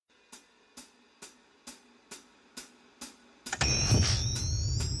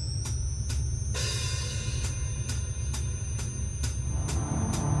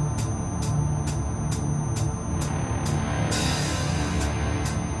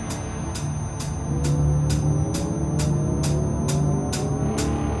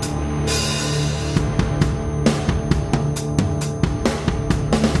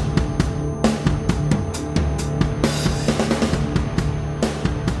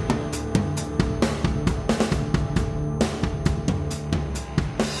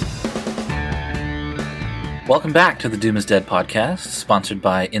Welcome back to the Doom is Dead podcast, sponsored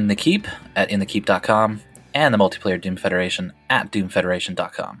by In the Keep at inthekeep.com and the Multiplayer Doom Federation at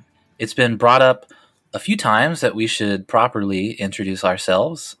doomfederation.com. It's been brought up a few times that we should properly introduce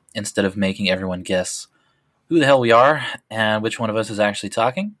ourselves instead of making everyone guess who the hell we are and which one of us is actually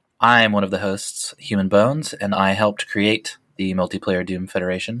talking. I am one of the hosts, Human Bones, and I helped create the Multiplayer Doom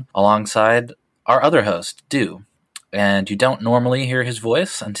Federation alongside our other host, Do. And you don't normally hear his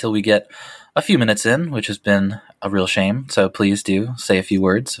voice until we get a few minutes in, which has been a real shame. So please do say a few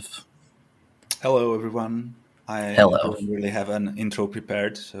words. Hello, everyone. I don't really have an intro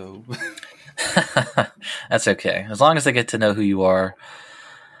prepared, so... That's okay. As long as they get to know who you are,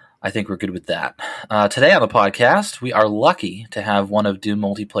 I think we're good with that. Today on the podcast, we are lucky to have one of Doom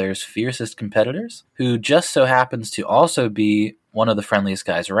Multiplayer's fiercest competitors, who just so happens to also be one of the friendliest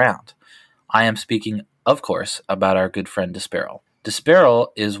guys around. I am speaking, of course, about our good friend Disparel.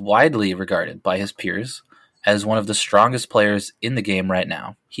 Disparel is widely regarded by his peers as one of the strongest players in the game right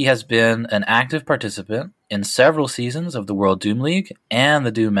now. He has been an active participant in several seasons of the World Doom League and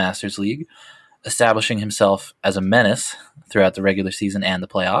the Doom Masters League, establishing himself as a menace throughout the regular season and the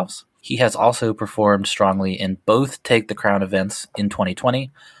playoffs. He has also performed strongly in both Take the Crown events in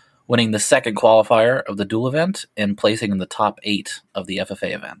 2020, winning the second qualifier of the Duel event and placing in the top 8 of the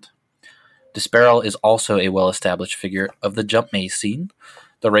FFA event. Disparel is also a well-established figure of the jump maze scene,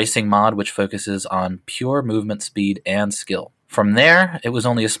 the racing mod which focuses on pure movement speed and skill. From there, it was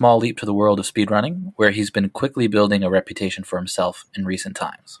only a small leap to the world of speedrunning, where he's been quickly building a reputation for himself in recent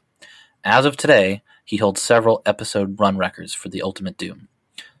times. As of today, he holds several episode run records for the Ultimate Doom.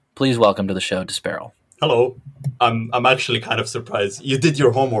 Please welcome to the show, Disparel. Hello. I'm actually kind of surprised. You did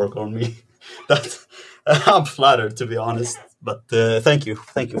your homework on me. I'm flattered, to be honest. But thank you.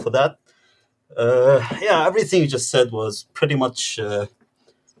 Thank you for that. Everything you just said was pretty much,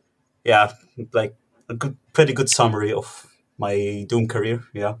 like a pretty good summary of my Doom career.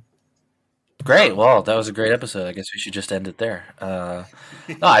 Yeah. Great. Well, that was a great episode. I guess we should just end it there. No,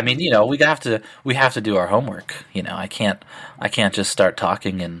 I mean, we have to do our homework. I can't just start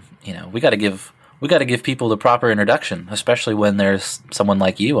talking, and we got to give people the proper introduction, especially when there's someone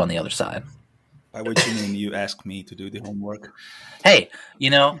like you on the other side. By which you mean you ask me to do the homework? Hey,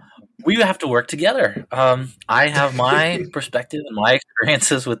 we have to work together. I have my perspective and my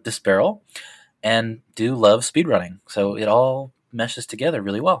experiences with Disparel, and do love speedrunning, so it all meshes together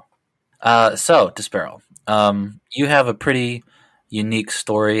really well. So, Disparel, you have a pretty unique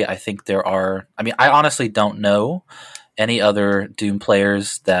story. I think I honestly don't know any other Doom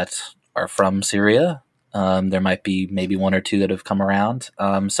players that are from Syria. There might be maybe one or two that have come around.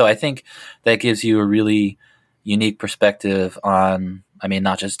 So I think that gives you a really unique perspective on,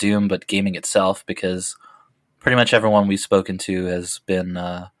 not just Doom, but gaming itself, because pretty much everyone we've spoken to has been,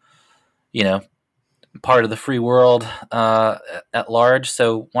 part of the free world at large.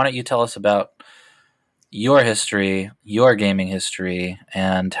 So why don't you tell us about your history, your gaming history,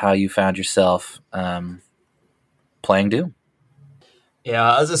 and how you found yourself playing Doom?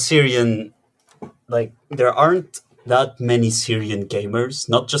 Yeah, as a Syrian, there aren't that many Syrian gamers,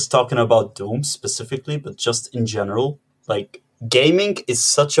 not just talking about Doom specifically, but just in general. Gaming is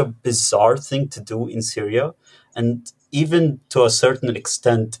such a bizarre thing to do in Syria, and even to a certain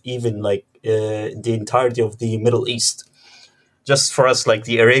extent, even the entirety of the Middle East. Just for us,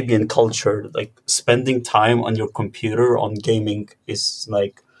 the Arabian culture, spending time on your computer on gaming is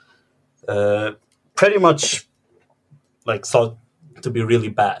pretty much thought to be really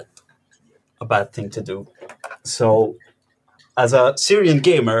bad. A bad thing to do. So as a Syrian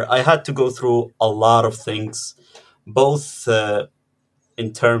gamer, I had to go through a lot of things, both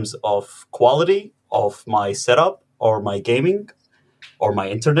in terms of quality of my setup or my gaming or my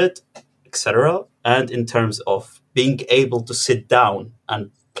internet, etc., and in terms of being able to sit down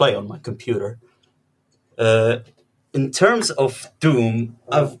and play on my computer. In terms of Doom,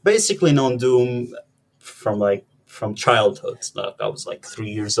 I've basically known Doom from childhood. I was 3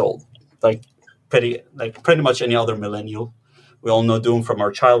 years old. Pretty much any other millennial. We all know Doom from our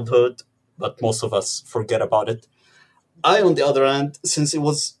childhood, but most of us forget about it. I, on the other hand, since it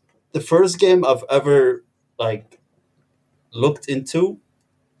was the first game I've ever looked into,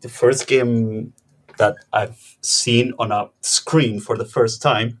 the first game that I've seen on a screen for the first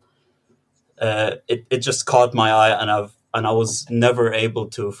time, it just caught my eye, and I was never able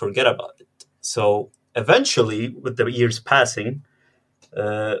to forget about it. So eventually, with the years passing,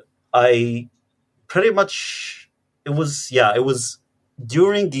 I pretty much, it was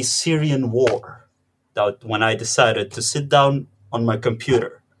during the Syrian war that when I decided to sit down on my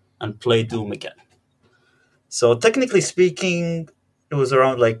computer and play Doom again. So technically speaking, it was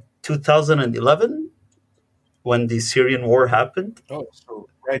around 2011 when the Syrian war happened. Oh, so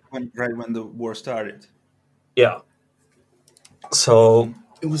right when the war started. Yeah. So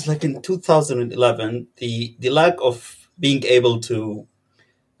it was like in 2011. The lack of being able to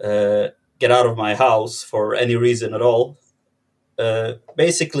get out of my house for any reason at all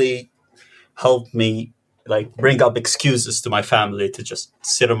basically helped me like bring up excuses to my family to just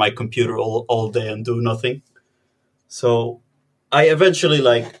sit on my computer all day and do nothing. So I eventually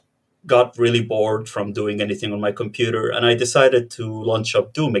like got really bored from doing anything on my computer, and I decided to launch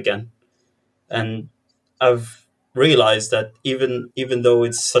up Doom again. And I've realized that even though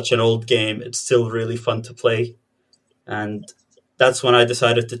it's such an old game, it's still really fun to play. And that's when I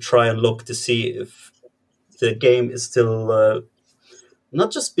decided to try and look to see if the game is still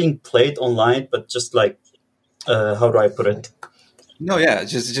not just being played online, but just like how do I put it? No, yeah,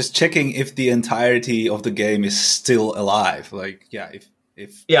 just checking if the entirety of the game is still alive. Like, yeah,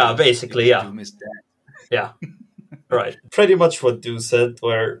 if basically, if Doom is dead. Yeah, right. Pretty much what Du said,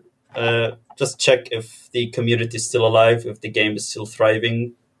 where just check if the community is still alive, if the game is still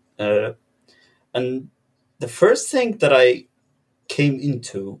thriving. And the first thing that I came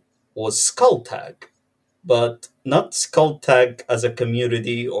into was Skulltag, but not Skulltag as a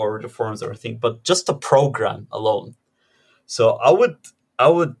community or the forums or anything, but just a program alone. So I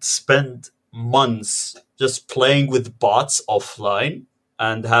would spend months just playing with bots offline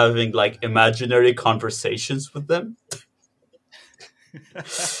and having like imaginary conversations with them.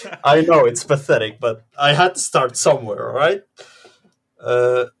 I know it's pathetic, but I had to start somewhere, right?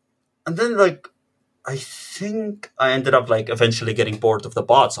 And then like I think I ended up like eventually getting bored of the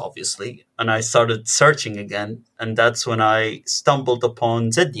bots, obviously, and I started searching again, and that's when I stumbled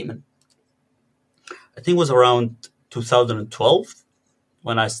upon Zed Demon. I think it was around 2012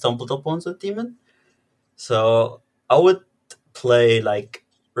 when I stumbled upon Zed Demon. So I would play like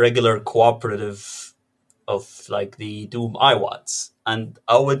regular cooperative of like the Doom IWATs, and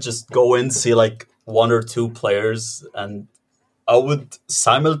I would just go in, see like one or two players, and I would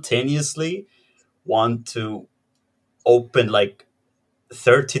simultaneously want to open like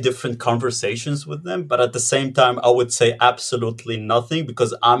 30 different conversations with them, but at the same time I would say absolutely nothing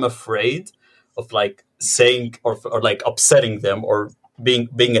because I'm afraid of like saying or like upsetting them or being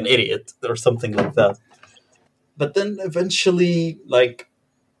an idiot or something like that. But then eventually like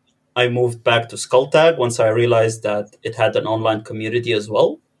I moved back to Skulltag once I realized that it had an online community as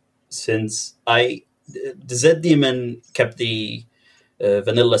well, since the Zed Demon kept the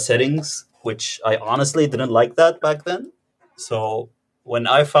vanilla settings, which I honestly didn't like that back then. So when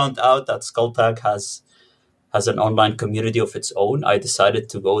I found out that Skulltag has an online community of its own, I decided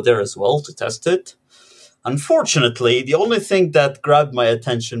to go there as well to test it. Unfortunately, the only thing that grabbed my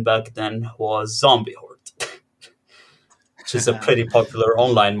attention back then was Zombie Horde, which is a pretty popular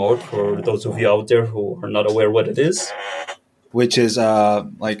online mode for those of you out there who are not aware what it is. Which is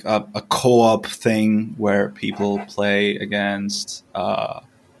like a co-op thing where people play against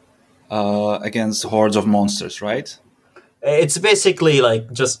hordes of monsters, right? It's basically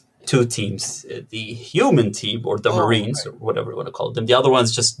like just two teams: the human team or the Marines, right. or whatever you want to call them. The other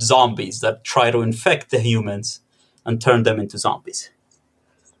one's just zombies that try to infect the humans and turn them into zombies.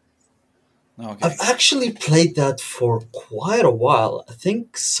 Okay. I've actually played that for quite a while. I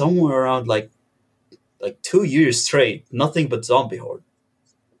think somewhere around like 2 years straight, nothing but Zombie Horde.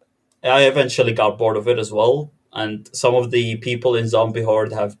 I eventually got bored of it as well, and some of the people in Zombie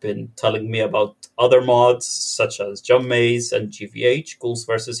Horde have been telling me about other mods such as Jump Maze and GVH, Ghouls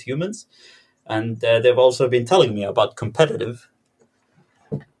vs. Humans, and they've also been telling me about competitive.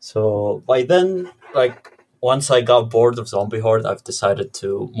 So by then, like once I got bored of Zombie Horde, I've decided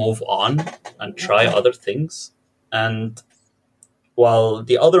to move on and try other things. And while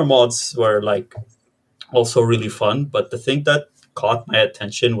the other mods were like also really fun, but the thing that caught my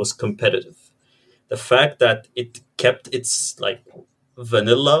attention was competitive. The fact that it kept its like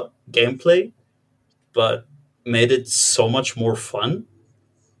vanilla gameplay, but made it so much more fun.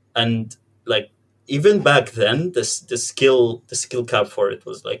 And like even back then, the skill cap for it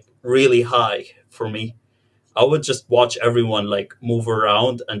was like really high for me. I would just watch everyone like move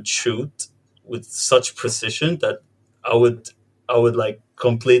around and shoot with such precision that I would like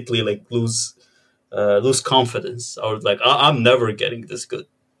completely like lose confidence. I was like, I'm never getting this good.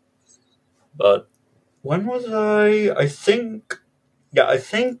 But when was I? I think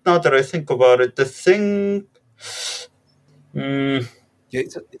now that I think about it, the thing.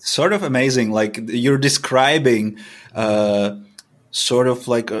 It's sort of amazing. Like you're describing sort of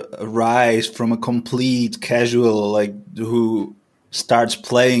like a rise from a complete casual, like who starts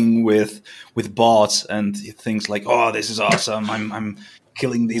playing with bots and thinks like, oh, this is awesome. I'm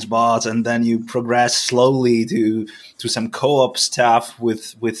killing these bots, and then you progress slowly to some co-op stuff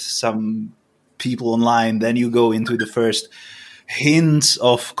with some people online. Then you go into the first hints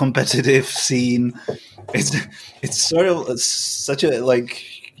of competitive scene. It's sort of such a like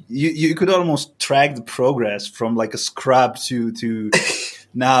you could almost track the progress from like a scrub to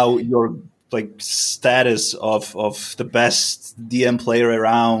now your like status of the best DM player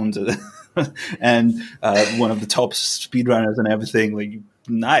around and one of the top speedrunners and everything. Like,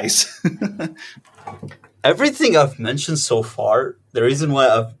 nice. Everything I've mentioned so far, the reason why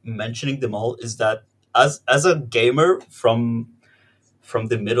I'm mentioning them all is that as a gamer from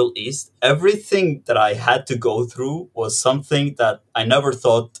the Middle East, everything that I had to go through was something that I never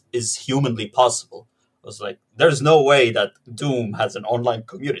thought is humanly possible. I was like, there's no way that Doom has an online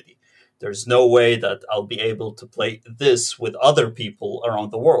community. There's no way that I'll be able to play this with other people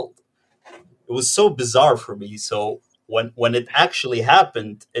around the world. It was so bizarre for me. So when it actually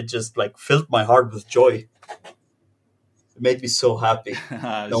happened, it just like filled my heart with joy. It made me so happy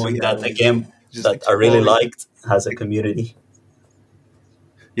knowing that a game that I really liked has a community.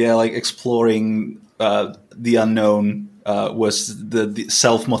 Yeah, like exploring the unknown was the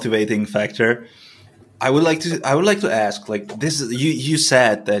self-motivating factor. I would like to ask, like, this. You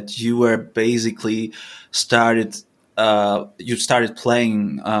said that you were basically started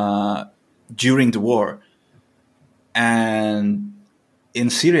playing during the war, and in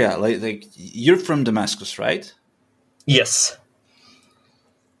Syria, like you're from Damascus, right? Yes.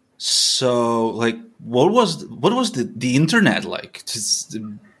 So, like, what was the internet like?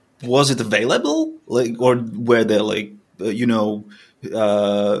 Was it available, like, or were there like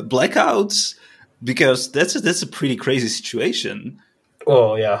blackouts? Because that's a pretty crazy situation.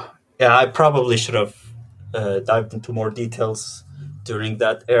 Oh yeah. I probably should have dived into more details during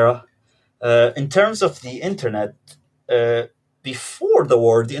that era. In terms of the internet, before the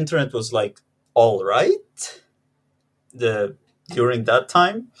war, the internet was like all right. During that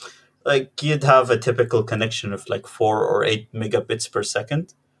time, like you'd have a typical connection of like 4 or 8 megabits per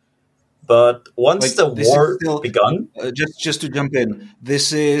second. But once the war begun, just to jump in,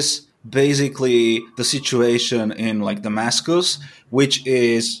 this is basically the situation in like Damascus, which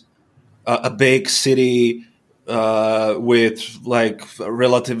is a big city with like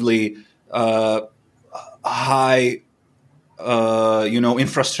relatively high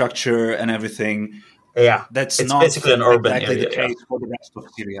infrastructure and everything. Yeah, that's it's not basically an urban exactly area, the case for the rest of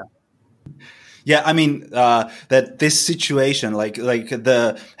Syria. Yeah, I mean that this situation, like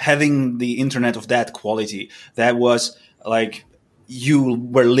the having the internet of that quality, that was like you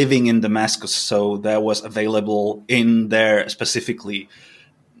were living in Damascus, so that was available in there specifically.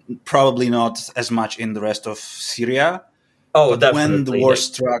 Probably not as much in the rest of Syria. Oh, but definitely. When the war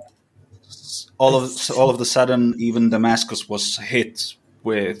struck, all of the sudden, even Damascus was hit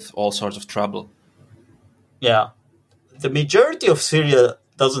with all sorts of trouble. Yeah, the majority of Syria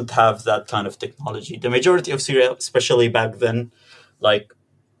doesn't have that kind of technology. The majority of Syria, especially back then, like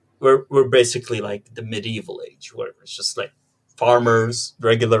we're basically like the medieval age, where it's just like farmers,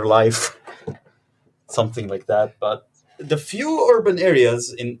 regular life, something like that. But the few urban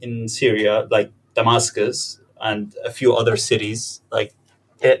areas in Syria, like Damascus and a few other cities, like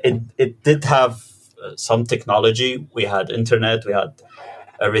it did have some technology. We had internet, we had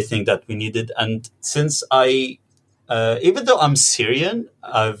everything that we needed. And since even though I'm Syrian,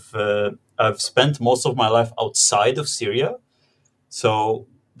 I've spent most of my life outside of Syria, so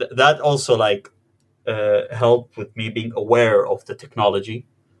that also like helped with me being aware of the technology.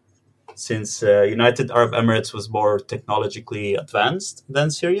 Since United Arab Emirates was more technologically advanced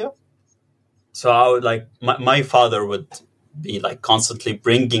than Syria, so I would like my father would be like constantly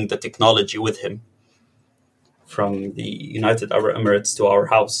bringing the technology with him from the United Arab Emirates to our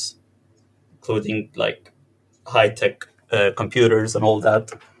house, including like high-tech computers and all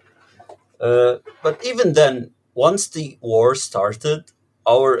that. But even then, once the war started,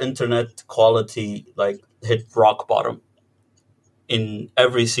 our internet quality like hit rock bottom in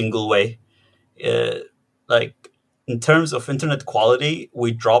every single way. Like in terms of internet quality,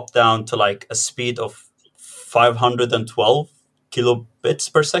 we dropped down to like a speed of 512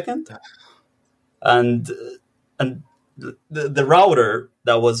 kilobits per second, and the router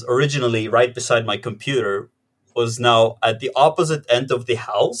that was originally right beside my computer was now at the opposite end of the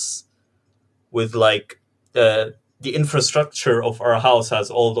house, with like the infrastructure of our house has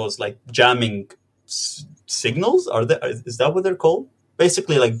all those like jamming signals. Is that what they're called?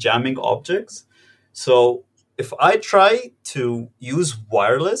 Basically like jamming objects. So if I try to use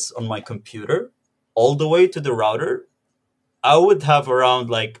wireless on my computer all the way to the router, I would have around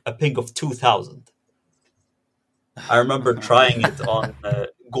like a ping of 2000. I remember trying it on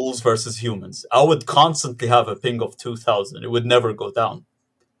Ghouls versus Humans. I would constantly have a ping of 2000. It would never go down.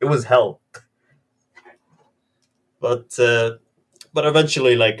 It was hell. But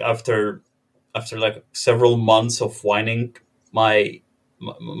eventually, like after like several months of whining, my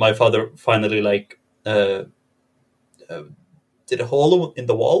father finally like did a hole in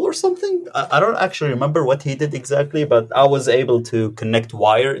the wall or something. I don't actually remember what he did exactly, but I was able to connect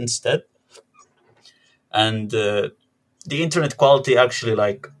wire instead, and the internet quality actually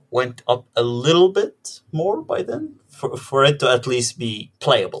like went up a little bit more by then for it to at least be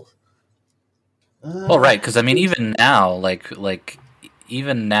playable. Well, right, because I mean, even now,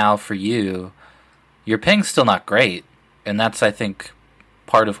 even now for you, your ping's still not great, and that's, I think,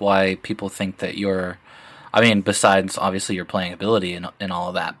 part of why people think that you're. I mean, besides obviously your playing ability and all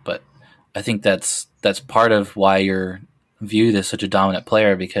of that, but I think that's part of why you're viewed as such a dominant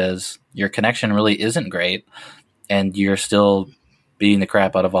player, because your connection really isn't great, and you're still beating the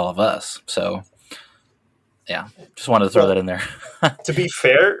crap out of all of us. So, yeah, just wanted to throw that in there. To be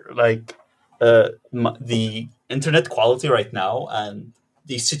fair, like the internet quality right now and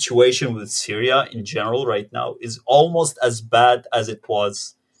the situation with Syria in general right now is almost as bad as it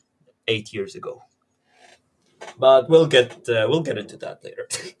was 8 years ago. But we'll get into that later.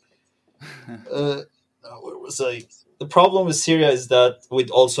 Where was I? The problem with Syria is that we'd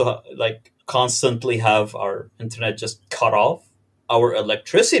also like constantly have our internet just cut off. Our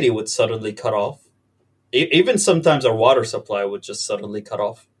electricity would suddenly cut off. Even sometimes our water supply would just suddenly cut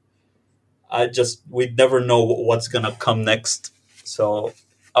off. We'd never know what's gonna come next. So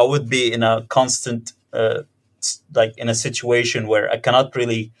I would be in a constant, like in a situation where I cannot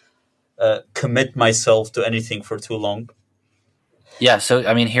really commit myself to anything for too long. Yeah, so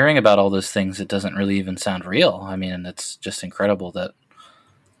I mean, hearing about all those things, it doesn't really even sound real. I mean, it's just incredible that,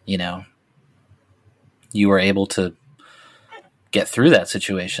 you know, you were able to get through that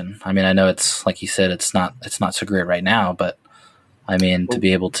situation. I mean, I know it's like you said, it's not so great right now, but I mean, to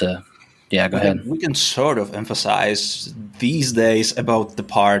be able to, yeah, go ahead. We can sort of emphasize these days about the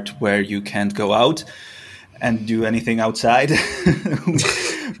part where you can't go out and do anything outside.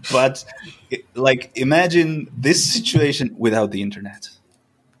 But like, imagine this situation without the internet.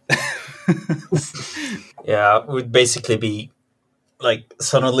 Yeah, it would basically be like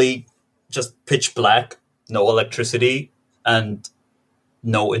suddenly just pitch black, no electricity, and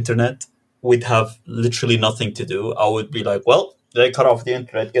no internet. We'd have literally nothing to do. I would be like, well, they cut off the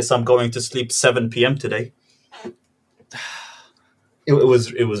internet. Guess I'm going to sleep 7 p.m. today. It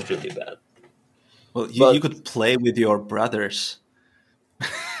was really bad. Well, you could play with your brothers.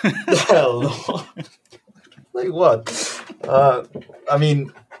 Hell no. Like what? I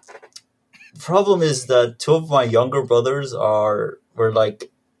mean, problem is that two of my younger brothers were like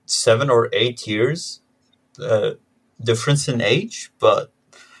 7 or 8 years difference in age, but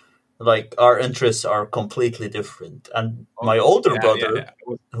like our interests are completely different. And my older brother,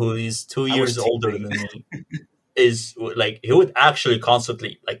 who is 2 years older than me, is like he would actually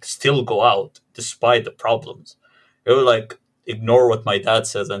constantly like still go out despite the problems. He would like ignore what my dad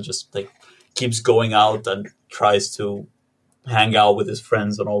says and just like keeps going out and tries to hang out with his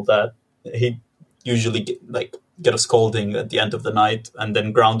friends and all that. He usually get a scolding at the end of the night and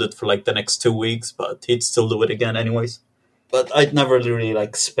then grounded for like the next 2 weeks, but he'd still do it again anyways. But I'd never really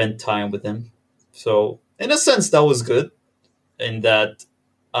like spent time with him. So in a sense that was good, in that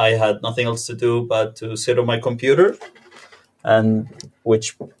I had nothing else to do but to sit on my computer, and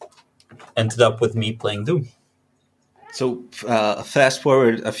which ended up with me playing Doom. So fast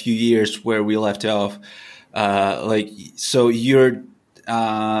forward a few years where we left off. So you're,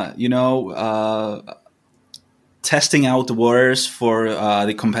 testing out the waters for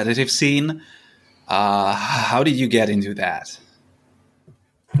the competitive scene. How did you get into that?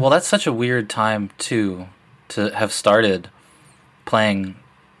 Well, that's such a weird time too to have started playing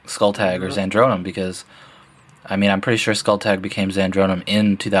Skulltag or Zandronum, because I mean, I'm pretty sure Skulltag became Zandronum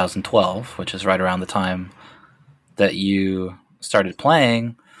in 2012, which is right around the time that you started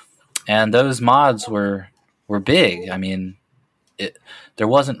playing, and those mods were big. I mean, there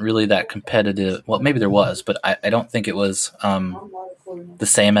wasn't really that competitive. Well, maybe there was, but I don't think it was the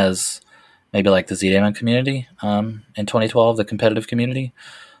same as maybe like the Z-Daemon community in 2012, the competitive community.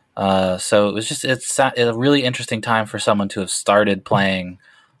 So it was just it's a really interesting time for someone to have started playing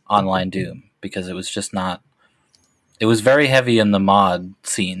online Doom, because it was just not. It was very heavy in the mod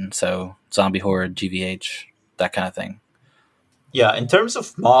scene, so Zombie Horde, GVH, that kind of thing. Yeah, in terms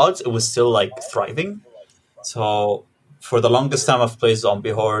of mods, it was still like thriving. So for the longest time I've played Zombie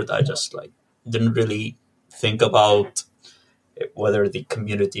Horde, I just like didn't really think about whether the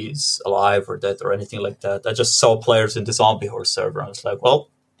community is alive or dead or anything like that. I just saw players in the Zombie Horde server. I was like, well,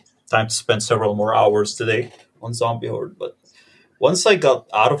 time to spend several more hours today on Zombie Horde. But once I got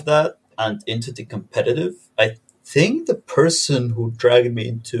out of that and into the competitive, I think the person who dragged me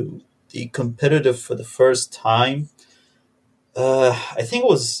into the competitive for the first time, I think it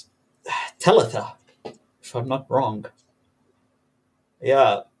was Teletha, if I'm not wrong.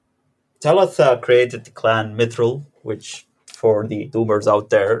 Yeah, Teletha created the clan Mithril, which for the Doomers out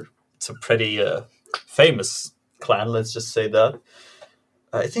there, it's a pretty famous clan, let's just say that.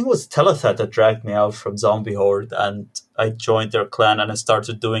 I think it was Teletha that dragged me out from Zombie Horde, and I joined their clan and I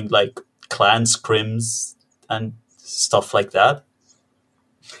started doing like clan scrims and stuff like that.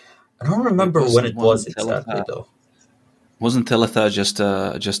 I don't remember when it was exactly, though. Wasn't Teletha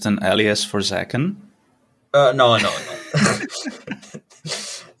just an alias for Zaken? No.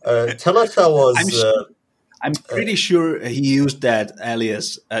 Teletha was... I'm pretty sure he used that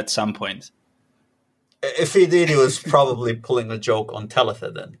alias at some point. If he did, he was probably pulling a joke on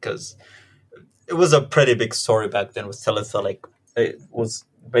Teletha then, because it was a pretty big story back then with Teletha. Like, it was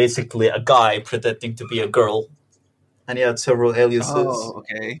basically a guy pretending to be a girl, and he had several aliases. Oh,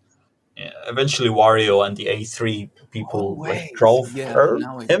 okay. Yeah, eventually, Wario and the A3 people drove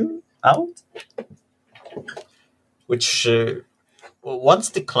him out. Which, once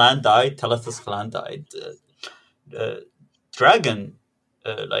the clan died, Teletha's clan died, Dragon,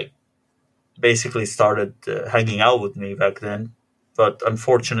 basically started hanging out with me back then. But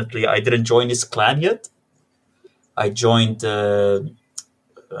unfortunately, I didn't join his clan yet. I joined a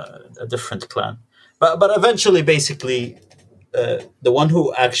different clan. But eventually, basically, the one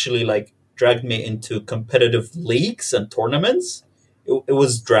who actually dragged me into competitive leagues and tournaments, it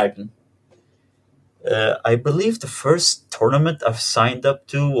was Dragon. I believe the first tournament I've signed up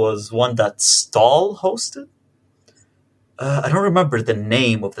to was one that Stall hosted. I don't remember the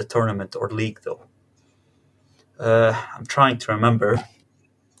name of the tournament or league, though. I'm trying to remember.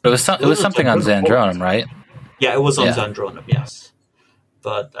 It was something on Zandronum, right? Yeah, it was on Zandronum, yes.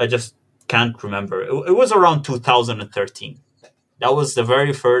 But I just can't remember. It was around 2013. That was the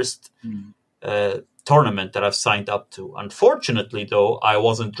very first tournament that I've signed up to. Unfortunately, though, I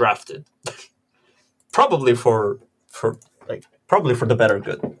wasn't drafted. Probably for the better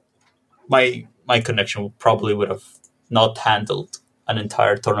good. My connection probably would have not handled an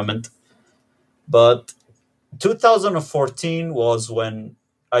entire tournament. But 2014 was when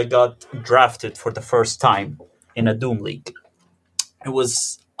I got drafted for the first time in a Doom League. It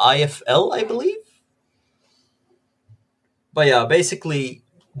was IFL, I believe. But yeah, basically,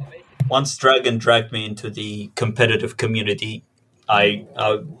 once Dragon dragged me into the competitive community,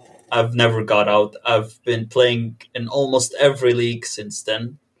 I've never got out. I've been playing in almost every league since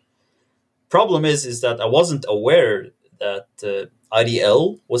then. Problem is that I wasn't aware that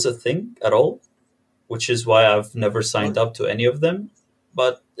IDL was a thing at all, which is why I've never signed up to any of them.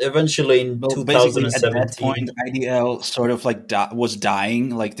 But eventually in 2017... at that point, IDL sort of was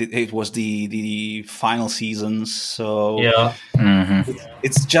dying. It was the final season. So yeah.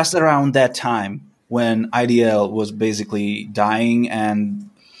 It's just around that time when IDL was basically dying and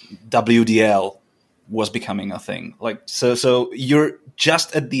WDL was becoming a thing. So you're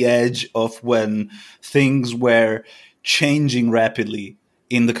just at the edge of when things were changing rapidly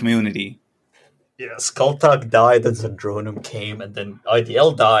in the community. Yeah, Skulltag died and Zandronum came, and then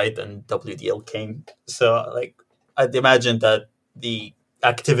IDL died and WDL came. So, I'd imagine that the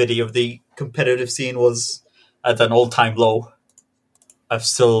activity of the competitive scene was at an all-time low. I've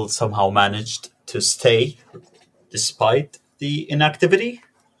still somehow managed to stay despite the inactivity.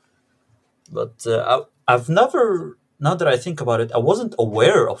 But I've never, now that I think about it, I wasn't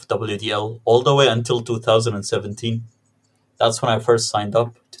aware of WDL all the way until 2017. That's when I first signed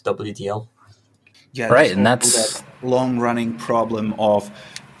up to WDL. Yeah, right, and that's that long-running problem of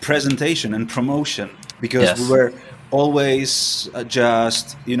presentation and promotion, because we were always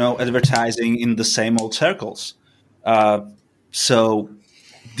just advertising in the same old circles. So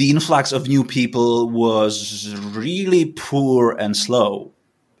the influx of new people was really poor and slow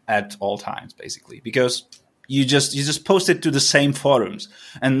at all times, basically, because you just posted to the same forums,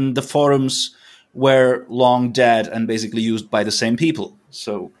 and the forums were long dead and basically used by the same people.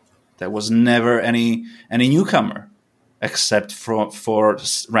 So there was never any newcomer, except for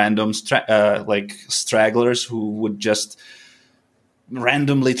random stragglers who would just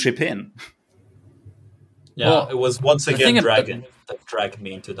randomly trip in. Yeah, well, it was once again Dragon that dragged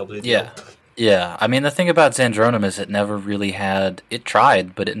me into WDL. Yeah. I mean, the thing about Zandronum is it never really had... It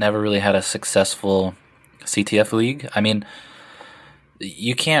tried, but it never really had a successful CTF league. I mean,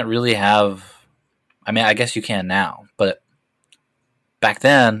 you can't really have... I mean, I guess you can now, but back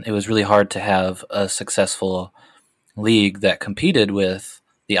then it was really hard to have a successful league that competed with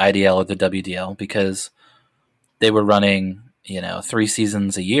the IDL or the WDL because they were running, 3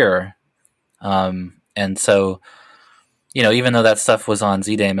 seasons a year. And so, even though that stuff was on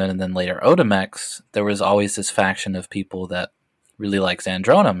Z-Daemon and then later Odamex, there was always this faction of people that really liked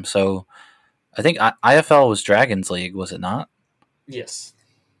Zandronum. So I think IFL was Dragon's League, was it not? Yes.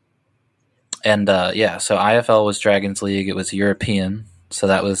 And so IFL was Dragon's League. It was European. So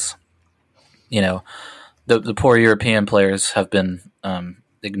that was, the poor European players have been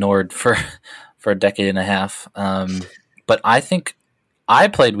ignored for a decade and a half. But I think I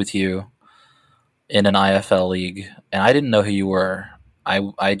played with you in an IFL league, and I didn't know who you were.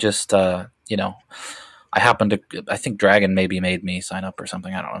 I just, I happened to, I think Dragon maybe made me sign up or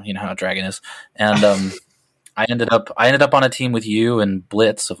something. I don't know. You know how Dragon is. And I ended up on a team with you and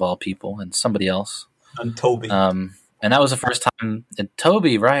Blitz, of all people, and somebody else. And Toby. And that was the first time. And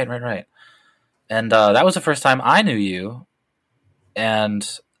Toby, right. And that was the first time I knew you. And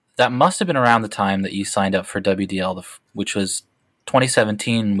that must have been around the time that you signed up for WDL, which was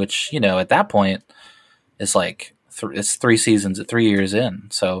 2017, which, at that point is like, it's 3 seasons at 3 years in.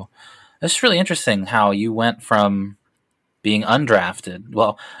 So it's really interesting how you went from being undrafted,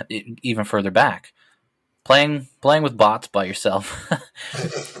 well, even further back, playing with bots by yourself,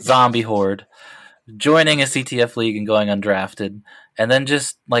 zombie horde, joining a CTF league and going undrafted, and then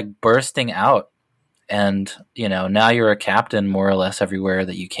just like bursting out. And, now you're a captain more or less everywhere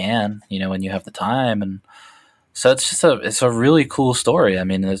that you can, when you have the time. And so it's a really cool story. I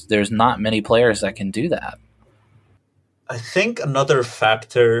mean, there's not many players that can do that. I think another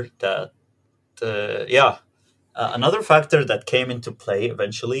factor that, another factor that came into play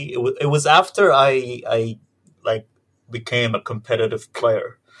eventually, it was after I like became a competitive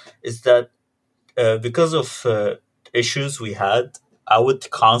player, is that because of issues we had, I would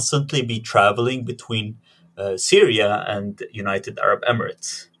constantly be traveling between Syria and United Arab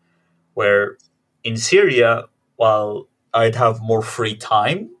Emirates, where in Syria, while I'd have more free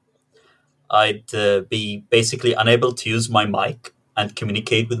time, I'd be basically unable to use my mic and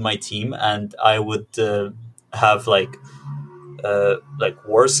communicate with my team, and I would have like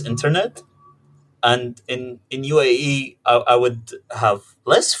worse internet. And in UAE, I would have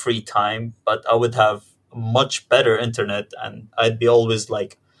less free time, but I would have much better internet, and I'd be always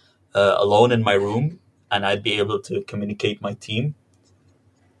like alone in my room, and I'd be able to communicate my team.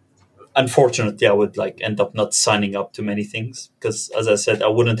 Unfortunately, I would like end up not signing up to many things because, as I said, I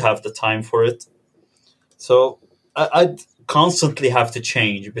wouldn't have the time for it. So I'd constantly have to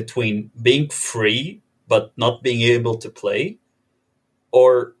change between being free but not being able to play,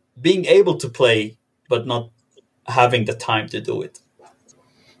 or being able to play but not having the time to do it.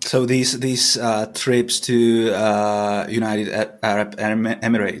 So these trips to United Arab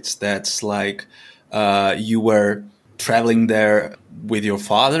Emirates, that's like you were traveling there with your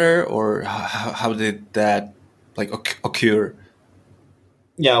father, or how did that like occur?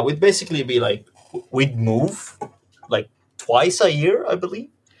 Yeah, we'd basically be like, we'd move like twice a year, I believe.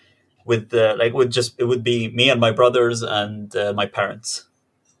 With it would be me and my brothers and my parents.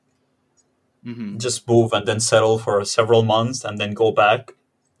 Mm-hmm. Just move and then settle for several months and then go back,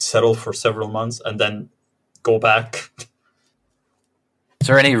 settle for several months and then go back. Is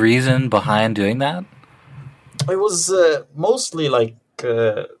there any reason behind doing that? It was mostly like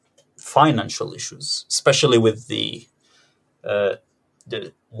financial issues, especially with the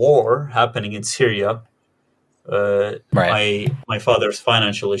war happening in Syria. Right. My father's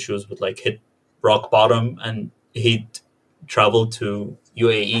financial issues would like hit rock bottom, and he'd travel to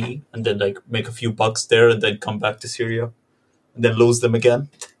UAE and then like make a few bucks there and then come back to Syria and then lose them again.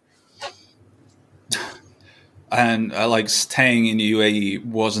 And like staying in UAE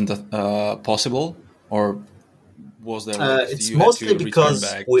wasn't possible, or was there? It's mostly because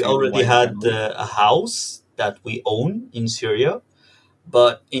we already had a house that we own in Syria,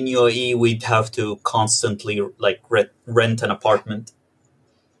 but in UAE we'd have to constantly like rent an apartment.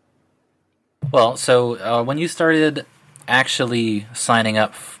 Well, so when you started actually signing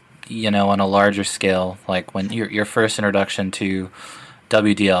up, on a larger scale, like when your first introduction to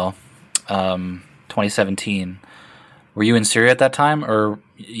WDL, 2017, were you in Syria at that time, or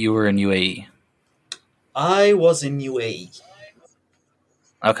you were in UAE? I was in UAE.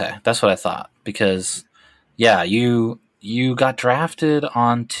 Okay, that's what I thought, because you got drafted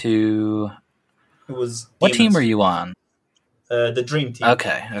onto. It was what team were you on? The Dream Team.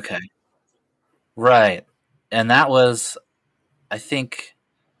 Okay, right, and that was, I think,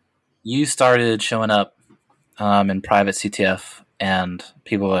 you started showing up in private CTF, and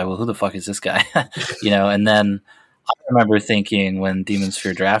people were like, "Well, who the fuck is this guy?" And then I remember thinking when Demon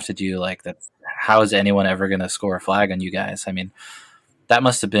Sphere drafted you, like, that, how is anyone ever going to score a flag on you guys? I mean, that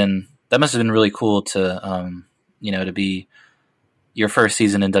must have been really cool to to be your first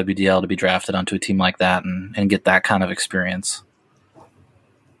season in WDL, to be drafted onto a team like that and get that kind of experience.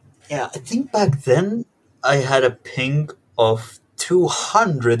 Yeah, I think back then I had a ping of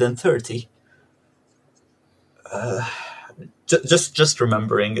 230. Just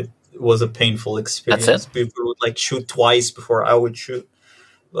remembering it was a painful experience. That's it? People would like shoot twice before I would shoot,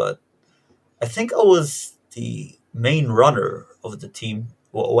 but I think I was the main runner of the team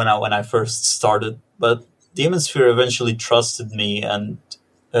when I first started. But Demon Sphere eventually trusted me and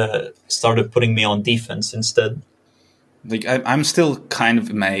started putting me on defense instead. Like I'm still kind of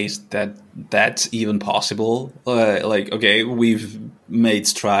amazed that that's even possible. Like, okay, we've made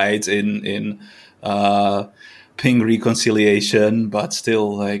strides in ping reconciliation, but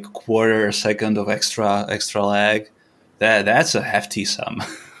still, like, quarter a second of extra lag. That's a hefty sum.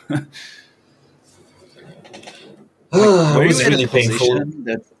 It was really painful.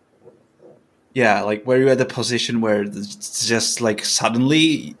 Like, were you at a position where it's just like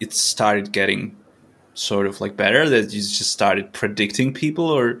suddenly it started getting sort of like better, that you just started predicting people,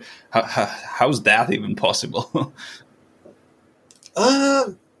 or how's that even possible?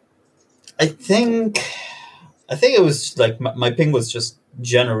 I think it was like my ping was just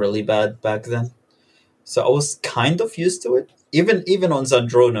generally bad back then, so I was kind of used to it. Even on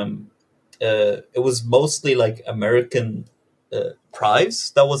Zandronum, it was mostly like American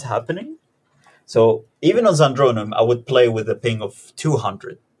prives that was happening. So even on Zandronum, I would play with a ping of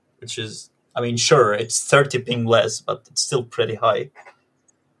 200, which is, I mean, sure, it's 30 ping less, but it's still pretty high.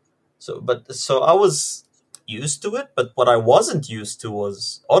 So I was used to it, but what I wasn't used to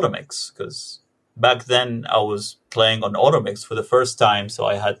was Automix, because back then I was playing on Automix for the first time, so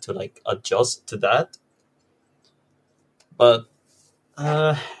I had to like adjust to that. But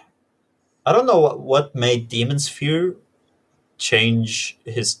I don't know what made Demon Sphere change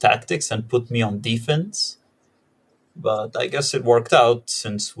his tactics and put me on defense. But I guess it worked out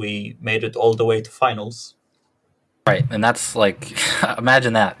since we made it all the way to finals. Right, and that's like,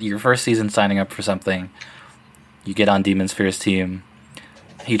 imagine that. Your first season signing up for something, you get on Demon Sphere's team,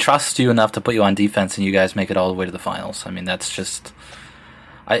 he trusts you enough to put you on defense, and you guys make it all the way to the finals. I mean, that's just...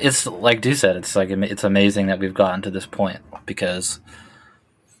 it's like Du said, it's amazing that we've gotten to this point, because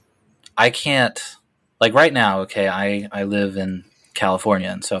I can't... Like, right now, okay, I live in California,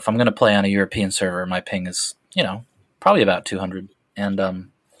 and so if I'm going to play on a European server, my ping is, probably about 200. And,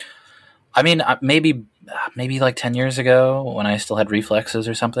 I mean, maybe like 10 years ago, when I still had reflexes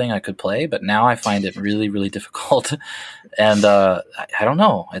or something, I could play, but now I find it really, really difficult. And I don't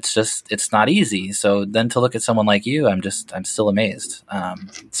know. It's not easy. So then to look at someone like you, I'm still amazed.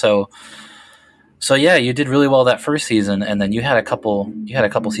 So yeah, you did really well that first season, and then you had a couple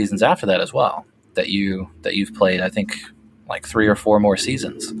seasons after that as well that you've played. I think like 3 or 4 more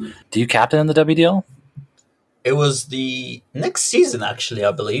seasons. Do you captain in the WDL? It was the next season, actually,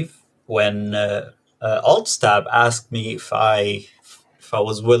 I believe, when Altstab asked me if I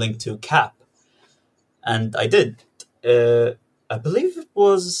was willing to cap, and I did. I believe it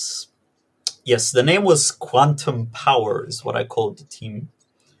was, yes, the name was Quantum Power is what I called the team.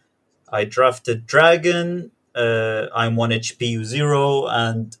 I drafted Dragon, I'm 1 HP U0,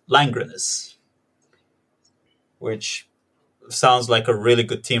 and Langrenus, which sounds like a really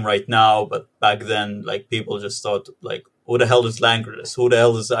good team right now, but back then, like, people just thought, like, who the hell is Langrenus? Who the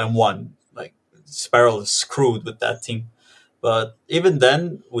hell is I'm1? Like, Sparrow is screwed with that team. But even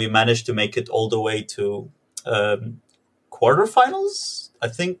then, we managed to make it all the way to quarterfinals. I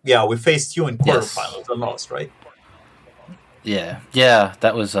think, yeah, we faced you in quarterfinals and lost, right? Yeah,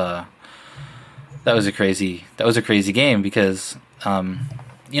 that was a crazy game, because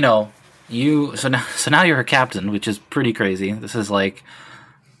so now you're a captain, which is pretty crazy. This is like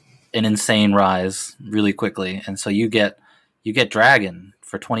an insane rise really quickly, and so you get Dragon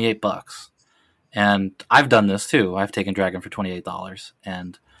for $28, and I've done this too. I've taken Dragon for $28,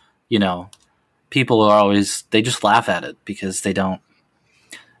 and people are always, they just laugh at it because they don't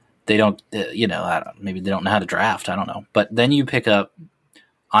maybe they don't know how to draft. I don't know, but then you pick up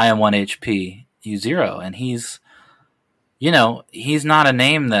I am 1 HP U0, and he's not a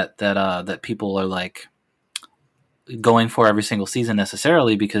name that people are like going for every single season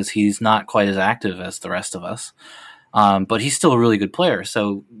necessarily, because he's not quite as active as the rest of us. But he's still a really good player.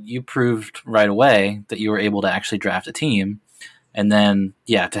 So you proved right away that you were able to actually draft a team. And then,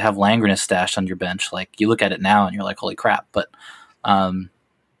 yeah, to have Langrenus stashed on your bench, like, you look at it now and you're like, holy crap. But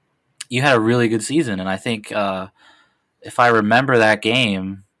you had a really good season. And I think if I remember that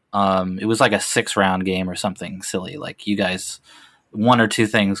game, It was like a 6-round game or something silly. Like you guys, one or two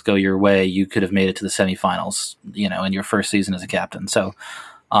things go your way, you could have made it to the semifinals, in your first season as a captain. So,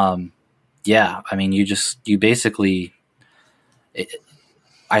 yeah, I mean, you basically.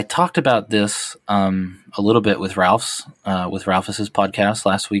 I talked about this a little bit with Ralph's podcast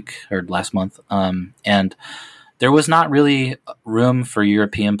last week or last month, and there was not really room for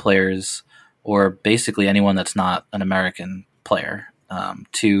European players or basically anyone that's not an American player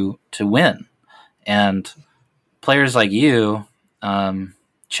to win, and players like you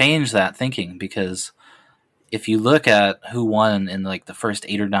change that thinking, because if you look at who won in like the first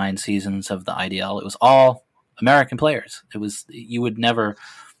 8 or 9 seasons of the IDL, it was all American players.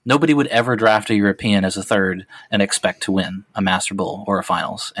 Nobody would ever draft a European as a third and expect to win a Master Bowl or a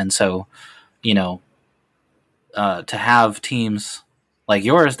finals. And so, to have teams like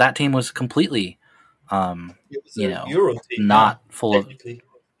yours, that team was completely, Euro team, not full of.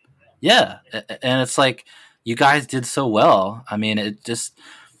 Yeah, and it's like you guys did so well. I mean,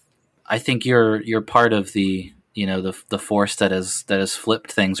 I think you're part of the the force that has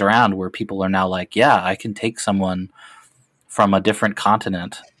flipped things around, where people are now like, yeah, I can take someone from a different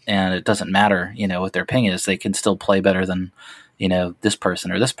continent, and it doesn't matter, what their ping is. They can still play better than, this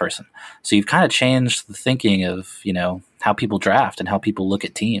person or this person. So you've kind of changed the thinking of, how people draft and how people look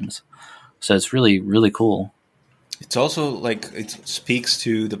at teams. So it's really, really cool. It's also like it speaks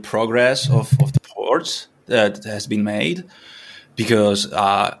to the progress of the ports that has been made, because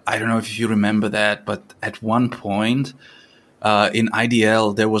I don't know if you remember that, but at one point in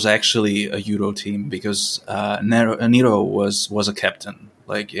IDL there was actually a Euro team, because Nero was a captain.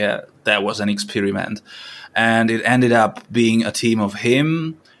 Like, yeah, that was an experiment, and it ended up being a team of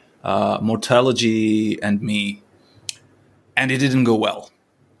him, Mortology, and me, and it didn't go well.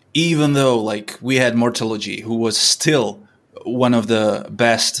 Even though, like, we had Mortology, who was still one of the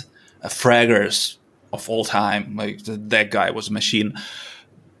best fraggers of all time. Like, that guy was a machine.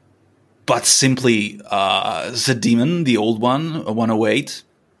 But simply, the demon, the old one, 108,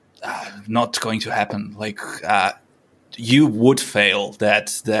 not going to happen. Like, you would fail that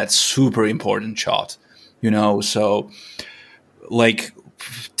super important shot, So, like,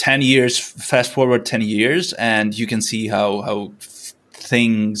 10 years, fast forward 10 years, and you can see how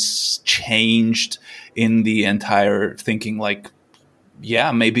things changed in the entire thinking. Like,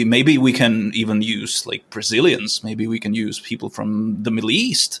 yeah, maybe we can even use like Brazilians. Maybe we can use people from the Middle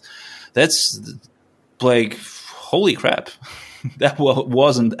East. That's like, holy crap. That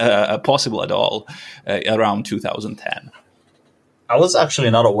wasn't possible at all around 2010. I was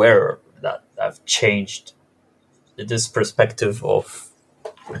actually not aware that I've changed this perspective of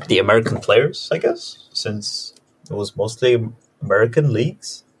the American players, I guess, since it was mostly American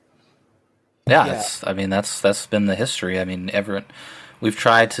leagues. Yeah. That's been the history. I mean, we've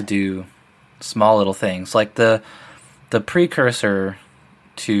tried to do small little things. Like the precursor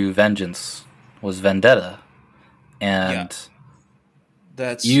to Vengeance was Vendetta, and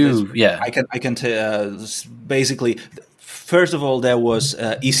that's yeah. I can tell. Basically, first of all, there was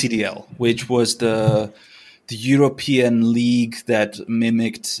ECDL, which was the European league that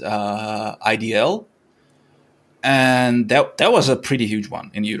mimicked IDL. And that was a pretty huge one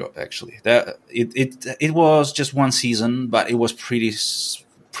in Europe, actually. It was just one season, but it was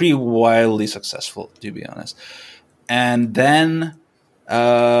pretty wildly successful, to be honest. And then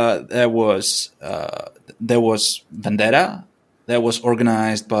there was Vendetta, that was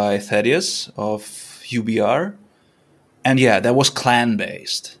organized by Thaddeus of UBR, and yeah, that was clan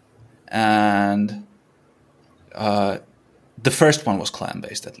based, and the first one was clan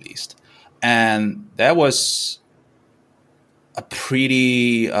based at least, and that was a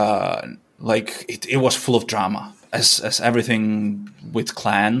pretty it was full of drama, as everything with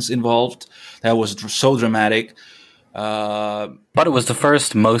clans involved. That was so dramatic. But it was the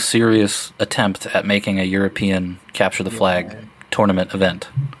first most serious attempt at making a European capture the flag tournament event.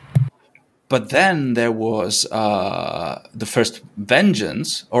 But then there was the first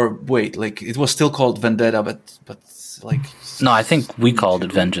Vengeance, or wait, like it was still called Vendetta, but like no, I think we called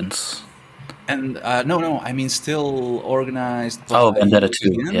it Vengeance. And no, I mean still organized. By Vendetta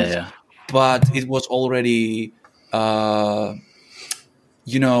 2, yeah. But it was already,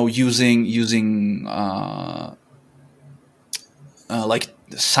 using like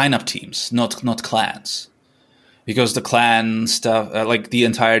sign-up teams, not clans, because the clan stuff, like the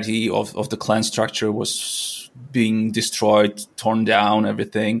entirety of the clan structure was being destroyed, torn down,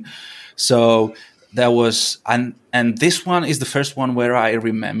 everything. So that was, and this one is the first one where I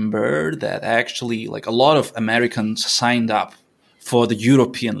remember that actually like a lot of Americans signed up for the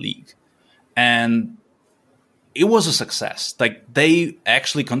European League. And it was a success. Like they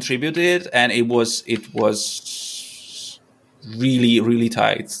actually contributed, and it was really, really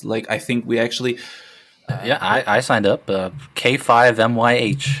tight. Like I think we actually. I signed up.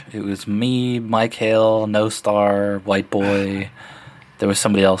 K5MYH. It was me, Mike Hale, No Star, White Boy. There was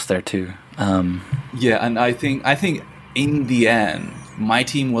somebody else there too. Yeah, and I think in the end, my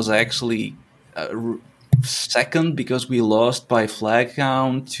team was actually second because we lost by flag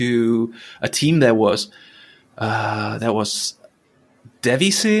count to a team that was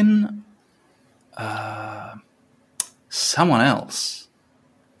Devisin, someone else,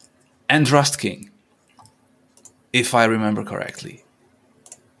 and Rust King, if I remember correctly.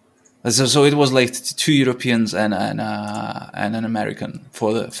 So it was like two Europeans and an American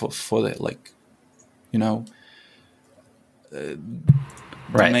for the like, you know, the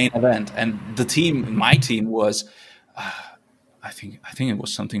main event. And my team was, I think it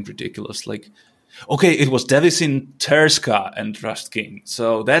was something ridiculous. Like, okay, it was Devisin, Terska, and Rust King,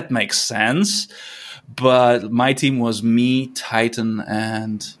 so that makes sense. But my team was me, Titan,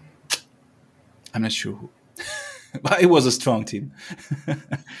 and I'm not sure who. But it was a strong team.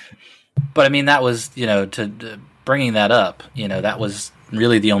 But I mean, that was, bringing that up, that was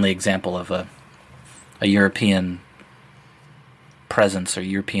really the only example of a European presence or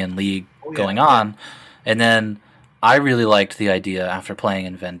European league going on. And then I really liked the idea after playing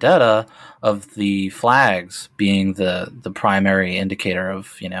in Vendetta of the flags being the primary indicator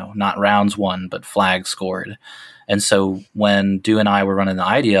of, not rounds won, but flags scored. And so when Du and I were running the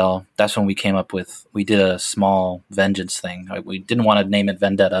IDL, that's when we came up with, we did a small vengeance thing. We didn't want to name it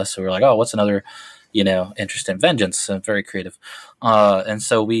Vendetta, so we were like, oh, what's another, interesting vengeance? Very creative. And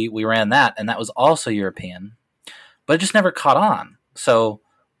so we ran that, and that was also European, but it just never caught on. So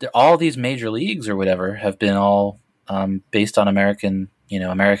all these major leagues or whatever have been all based on American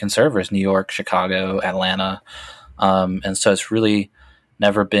servers, New York, Chicago, Atlanta. And so it's really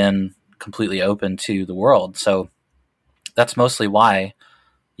never been completely open to the world. So that's mostly why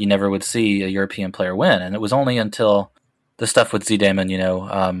you never would see a European player win. And it was only until the stuff with Z-Daemon,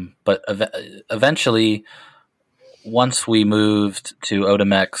 but eventually, once we moved to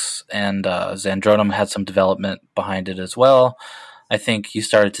Odomex and Zandronum had some development behind it as well, I think you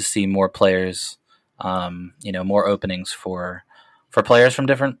started to see more players, more openings for players from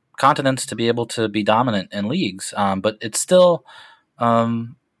different continents to be able to be dominant in leagues. But it's still,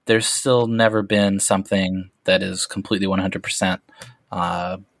 there's still never been something that is completely 100%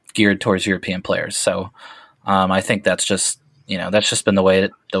 geared towards European players. So I think that's just been the way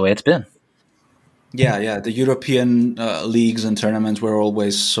it's been. Yeah. The European leagues and tournaments were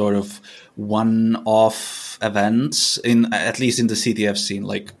always sort of one-off events, at least in the CTF scene.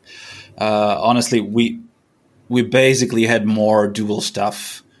 Like, honestly, we basically had more dual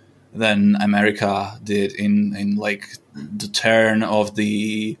stuff than America did in like the turn of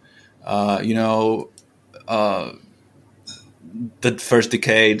the the first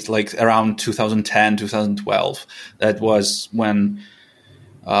decade, like around 2010, 2012. That was when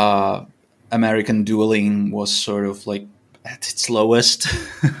American dueling was sort of like at its lowest.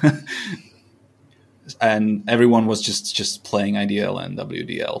 And everyone was just playing IDL and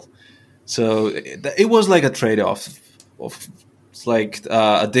WDL. So it was like a trade-off of like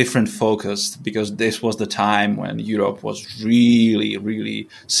a different focus, because this was the time when Europe was really, really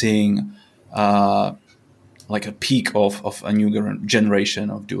seeing like a peak of a new generation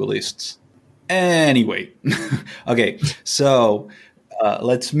of duelists. Anyway, okay, so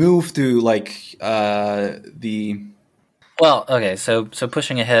let's move to like the... Well, okay, so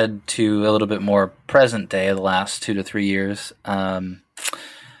pushing ahead to a little bit more present day, the last 2 to 3 years,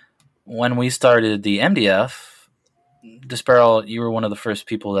 when we started the MDF, Disparel, you were one of the first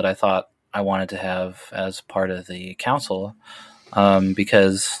people that I thought I wanted to have as part of the council,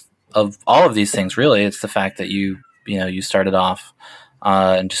 because of all of these things. Really, it's the fact that you started off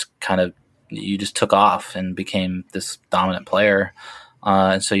and just kind of you just took off and became this dominant player,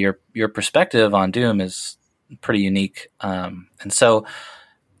 and so your perspective on Doom is pretty unique. And so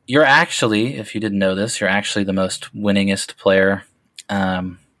you're actually, if you didn't know this, you're actually the most winningest player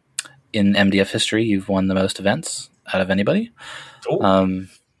in MDF history. You've won the most events out of anybody.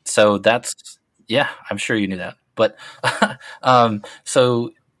 So that's, I'm sure you knew that. But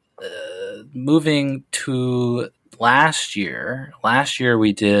moving to last year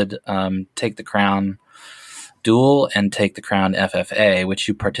we did Take the Crown Duel and Take the Crown FFA, which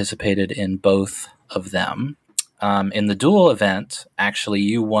you participated in both of them. In the duel event, actually,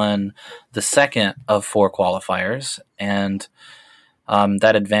 you won the second of 4 qualifiers, and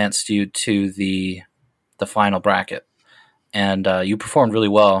that advanced you to the final bracket. And you performed really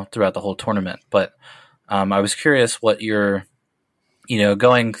well throughout the whole tournament. But I was curious what your,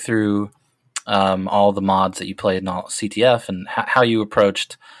 going through all the mods that you played in all CTF and how you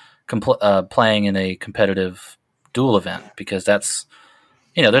approached playing in a competitive duel event, because that's,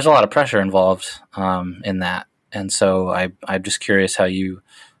 there's a lot of pressure involved in that. And so I'm just curious how you,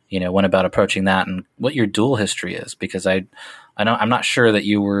 went about approaching that and what your duel history is, because I'm not sure that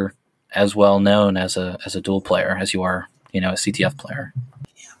you were as well known as a duel player as you are, a CTF player.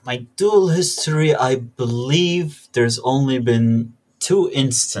 My duel history, I believe there's only been 2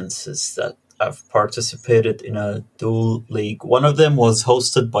 instances that I've participated in a duel league. One of them was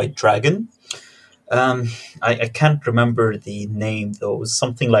hosted by Dragon. I can't remember the name though. It was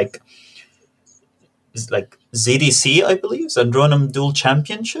something like ZDC, I believe, Zandronum Duel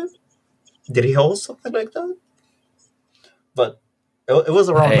Championship. Did he host something like that? But it was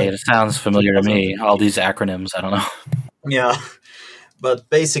around. Hey, it sounds familiar to me. All these acronyms, I don't know. Yeah, but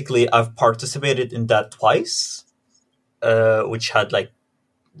basically, I've participated in that twice, which had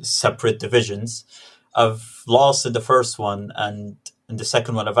separate divisions. I've lost in the first one, and in the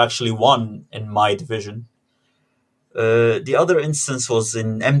second one, I've actually won in my division. The other instance was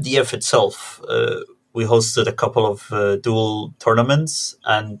in MDF itself. We hosted a couple of duel tournaments,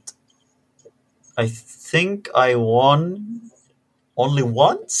 and I think I won only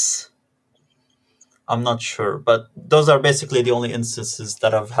once. I'm not sure, but those are basically the only instances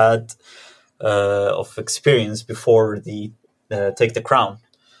that I've had of experience before the Take the Crown.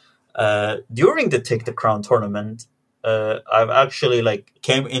 During the Take the Crown tournament, I've actually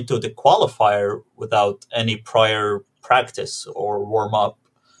came into the qualifier without any prior practice or warm up.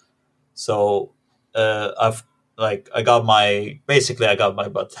 So I got my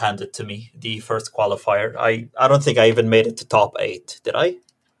butt handed to me the first qualifier. I don't think I even made it to top 8. Did I?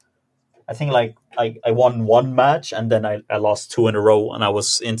 I think I won 1 match and then I lost 2 in a row and I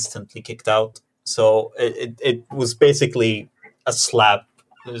was instantly kicked out. So it was basically a slap.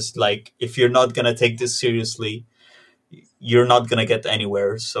 It was if you're not gonna take this seriously, you're not gonna get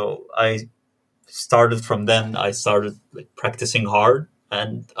anywhere. So I started from then. I started practicing hard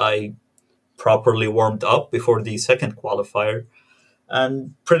and I properly warmed up before the second qualifier,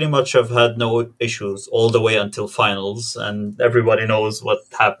 and pretty much I've had no issues all the way until finals. And everybody knows what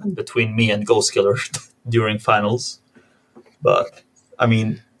happened between me and Ghostkiller during finals. But I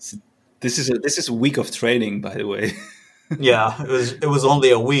mean, this is a week of training, by the way. Yeah, it was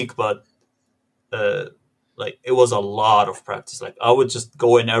only a week, but it was a lot of practice. I would just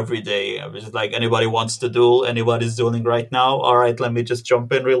go in every day. I was just anybody wants to duel, anybody's dueling right now. All right, let me just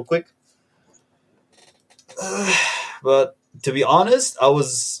jump in real quick. But to be honest, I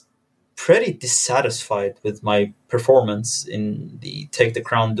was pretty dissatisfied with my performance in the Take the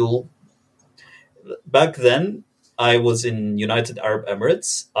Crown duel. Back then, I was in United Arab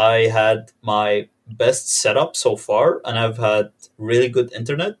Emirates. I had my best setup so far, and I've had really good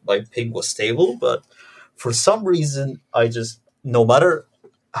internet. My ping was stable, but for some reason, no matter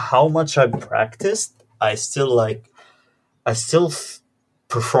how much I practiced, I still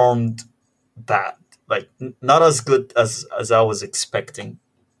performed bad. Not as good as I was expecting,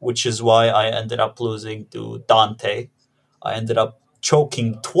 which is why I ended up losing to Dante. I ended up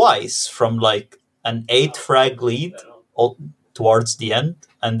choking twice from an 8 frag lead towards the end,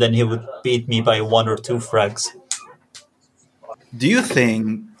 and then he would beat me by 1 or 2 frags. Do you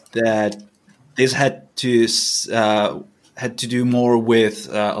think that this had to do more with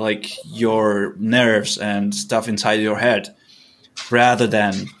your nerves and stuff inside your head, rather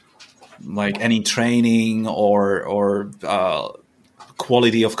than any training or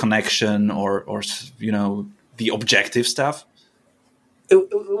quality of connection or the objective stuff? It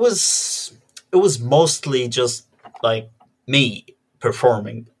was mostly just me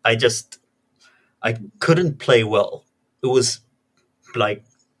performing. I couldn't play well. It was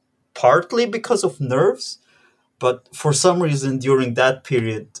partly because of nerves, but for some reason during that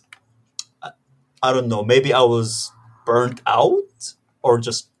period, I don't know, maybe I was burnt out or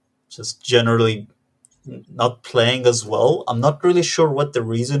just generally not playing as well. I'm not really sure what the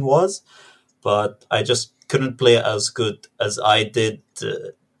reason was, but I just couldn't play as good as I did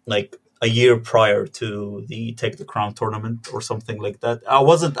a year prior to the Take the Crown tournament or something like that. I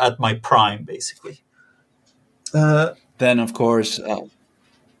wasn't at my prime, basically. Then, of course,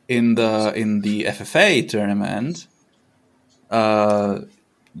 in the FFA tournament,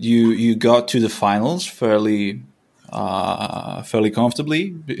 you got to the finals fairly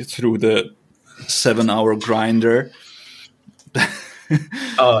comfortably through the 7-hour grinder.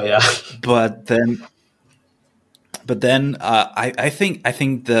 Oh yeah. But then I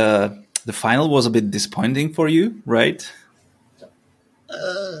think the final was a bit disappointing for you, right?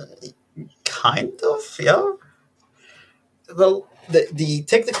 kind of, yeah. Well, the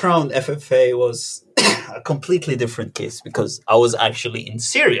Take the Crown FFA was a completely different case because I was actually in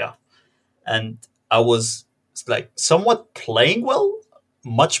Syria and I was like somewhat playing well,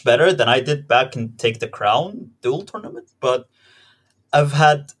 much better than I did back in Take the Crown dual tournament, but I've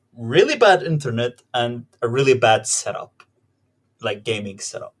had really bad internet and a really bad setup, like gaming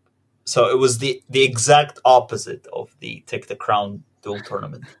setup. So it was the exact opposite of the Take the Crown dual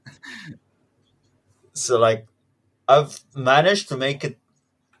tournament. So like I've managed to make it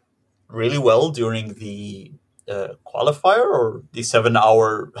really well during the qualifier or the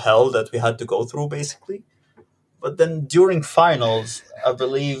 7-hour hell that we had to go through basically. But then during finals, I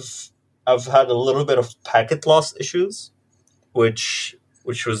believe I've had a little bit of packet loss issues, which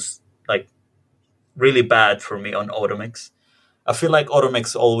was like really bad for me on Automix. I feel like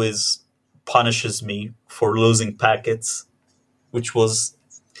Automix always punishes me for losing packets, which was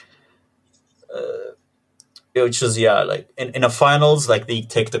like in a finals, like the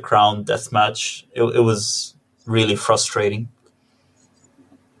Take the Crown deathmatch, it was really frustrating.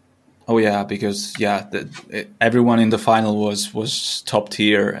 Oh yeah, because everyone in the final was top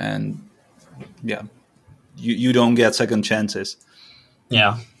tier, and yeah, you don't get second chances.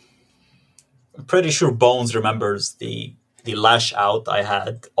 Yeah, I'm pretty sure Bones remembers the lash out I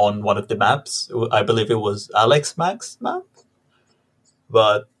had on one of the maps. I believe it was Alex Max map,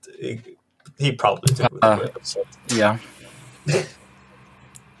 but he probably took it away. Yeah,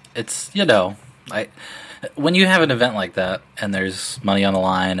 it's when you have an event like that and there's money on the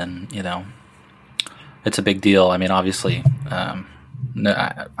line and it's a big deal. I mean, obviously,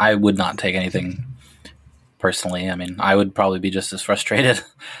 no, I would not take anything personally. I mean, I would probably be just as frustrated,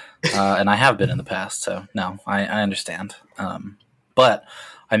 and I have been in the past. So no, I understand. But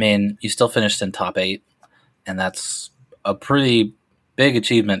I mean, you still finished in top 8, and that's a pretty big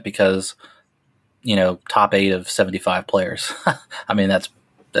achievement because top 8 of 75 players. I mean,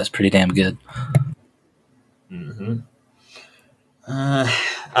 that's pretty damn good. Mm-hmm.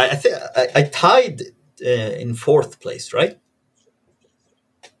 I think I tied in 4th place, right?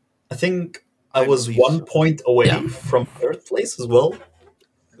 I think I was 1 point away from 3rd place as well.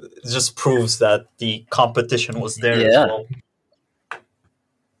 It just proves that the competition was there as well.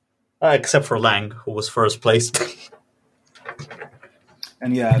 Except for Lang, who was 1st place.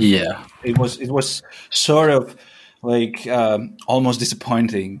 And it was sort of like almost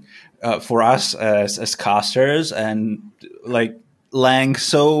disappointing for us as casters, and like Lang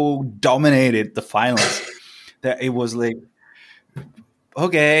so dominated the finals that it was like,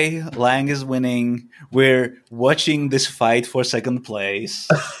 okay, Lang is winning. We're watching this fight for 2nd place.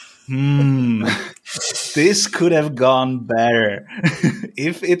 This could have gone better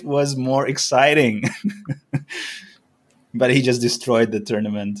if it was more exciting. But he just destroyed the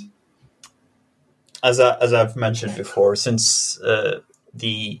tournament. As I've mentioned before, since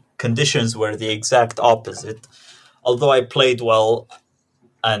the conditions were the exact opposite, although I played well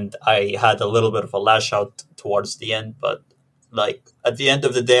and I had a little bit of a lash out towards the end, but like at the end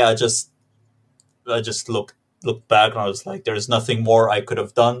of the day, I just looked back and I was like, there's nothing more I could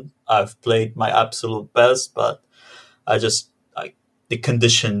have done. I've played my absolute best, but the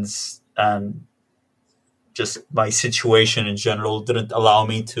conditions and just my situation in general didn't allow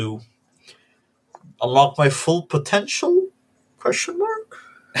me to unlock my full potential? ?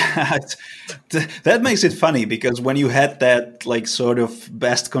 That makes it funny because when you had that like sort of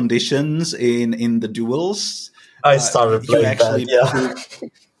best conditions in the duels, I started playing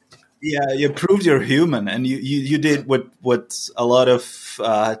that. You proved you're human, and you did what a lot of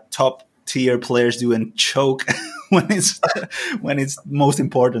top tier players do and choke when it's most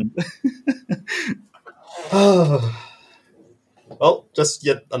important. Well, just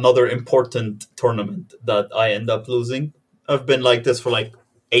yet another important tournament that I end up losing. I've been like this for like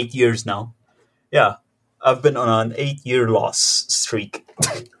 8 years now. Yeah, I've been on an 8-year loss streak.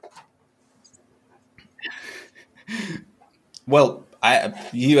 Well,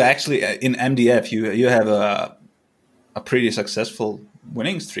 you actually in MDF you have a pretty successful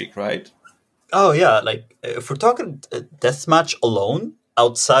winning streak, right? Oh yeah, like if we're talking deathmatch alone,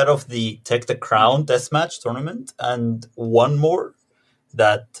 outside of the Take the Crown deathmatch tournament and one more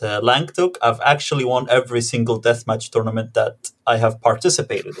that Lang took, I've actually won every single deathmatch tournament that I have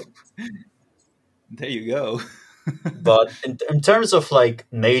participated in. There you go. But in terms of like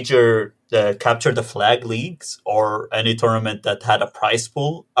major capture the flag leagues or any tournament that had a prize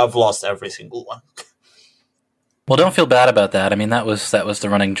pool, I've lost every single one. Well, don't feel bad about that. I mean, that was the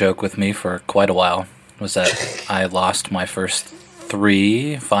running joke with me for quite a while, was that I lost my first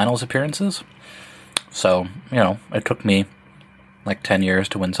 3 finals appearances. So, it took me like 10 years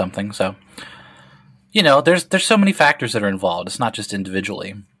to win something. So, there's so many factors that are involved. It's not just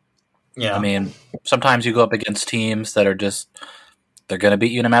individually. Yeah. I mean, sometimes you go up against teams that are just, they're going to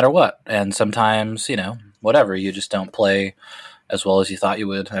beat you no matter what. And sometimes, whatever, you just don't play as well as you thought you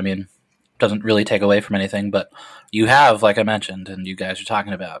would. I mean, it doesn't really take away from anything, but you have, like I mentioned, and you guys are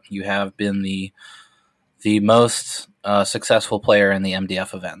talking about, you have been the most successful player in the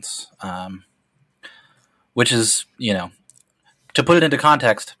MDF events, which is, to put it into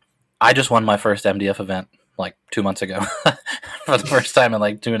context, I just won my first MDF event like 2 months ago for the first time in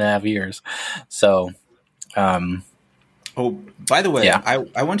like 2.5 years. So, oh, by the way, yeah.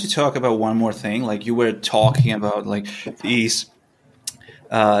 I want to talk about one more thing. Like you were talking about like these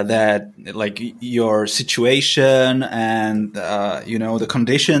that like your situation and the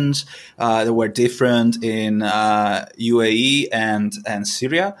conditions that were different in UAE and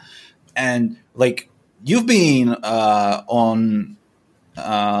Syria, and like you've been on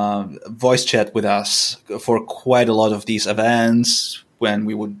voice chat with us for quite a lot of these events when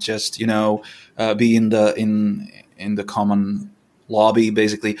we would just be in the common lobby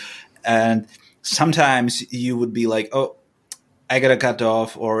basically, and sometimes you would be like, oh, I gotta cut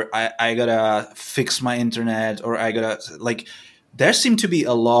off, or I gotta fix my internet, or I gotta like. There seem to be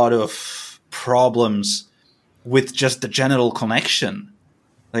a lot of problems with just the general connection.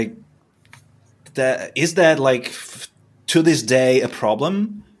 Like, is that like to this day a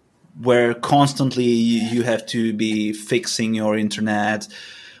problem where constantly you have to be fixing your internet,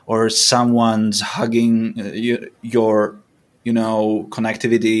 or someone's hugging your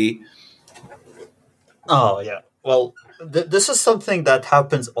connectivity? Oh yeah. Well, this is something that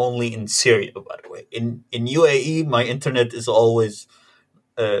happens only in Syria, by the way. In UAE, my internet is always,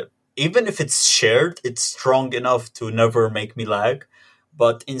 even if it's shared, it's strong enough to never make me lag.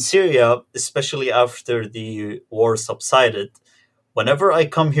 But in Syria, especially after the war subsided, whenever I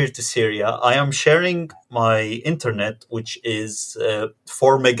come here to Syria, I am sharing my internet, which is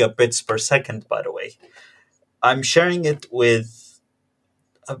 4 megabits per second, by the way. I'm sharing it with,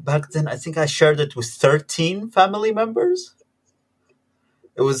 back then, I think I shared it with 13 family members.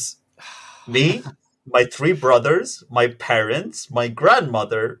 It was me, my 3 brothers, my parents, my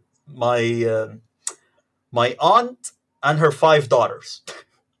grandmother, my aunt, and her 5 daughters.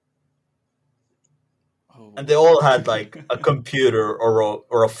 And they all had like a computer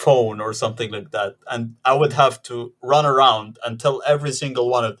or a phone or something like that. And I would have to run around and tell every single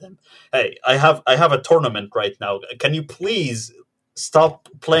one of them, hey, I have a tournament right now. Can you please stop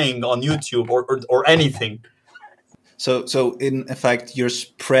playing on YouTube or anything? So in fact, you're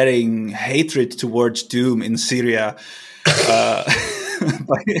spreading hatred towards Doom in Syria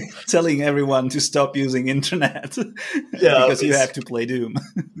by telling everyone to stop using internet because you have to play Doom.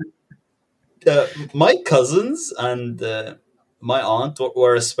 My cousins and my aunt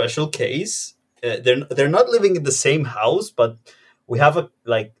were a special case. They're not living in the same house, but we have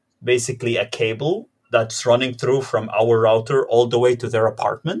basically a cable that's running through from our router all the way to their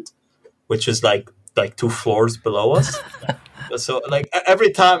apartment, which is like 2 floors below us. So like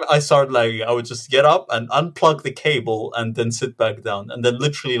every time I start lagging, I would just get up and unplug the cable and then sit back down. And then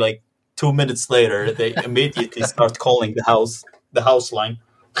literally like 2 minutes later, they immediately start calling the house line.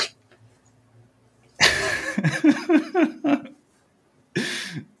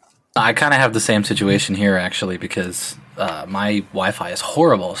 I kind of have the same situation here actually, because my Wi-Fi is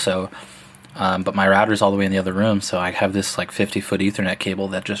horrible. So, but my router's all the way in the other room, so I have this like 50-foot Ethernet cable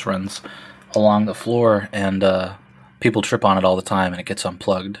that just runs along the floor, and people trip on it all the time, and it gets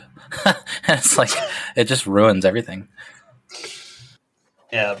unplugged. And it's like it just ruins everything.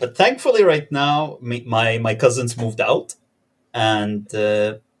 Yeah, but thankfully, right now, my cousins moved out, and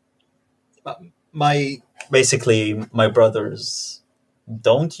my brothers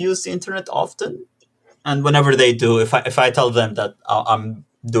don't use the internet often, and whenever they do, if I tell them that I'm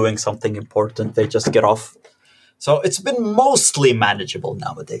doing something important, they just get off. So it's been mostly manageable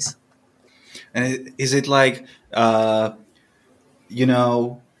nowadays. And is it like that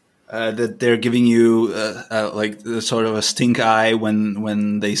they're giving you like sort of a stink eye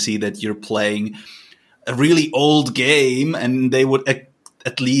when they see that you're playing a really old game, and they would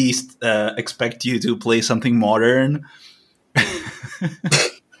at least expect you to play something modern?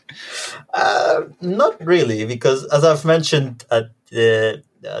 Not really, because as I've mentioned at the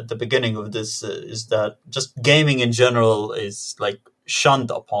beginning of this, is that just gaming in general is like shunned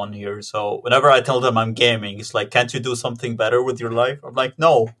upon here. So whenever I tell them I'm gaming, it's like, can't you do something better with your life? I'm like,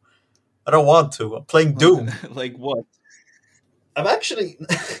 no, I don't want to. I'm playing Doom. Like what? I've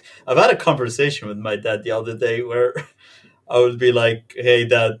had a conversation with my dad the other day where I would be like, "Hey,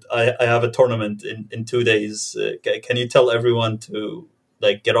 Dad, I have a tournament in 2 days. Can you tell everyone to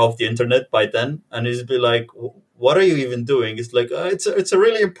like get off the internet by then?" And he'd be like, "What are you even doing?" It's like, it's a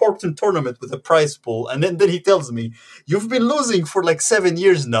really important tournament with a prize pool." And then he tells me, "You've been losing for like 7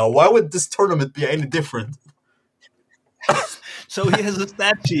 years now. Why would this tournament be any different?" So he has a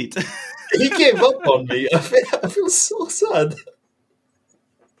stat sheet. He gave up on me. I feel so sad.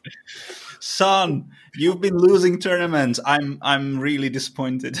 Son, you've been losing tournaments. I'm really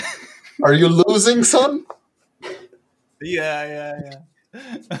disappointed. Are you losing, son? Yeah.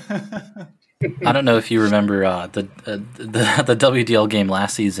 I don't know if you remember the WDL game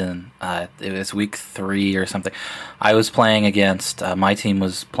last season. It was week 3 or something. I was playing against my team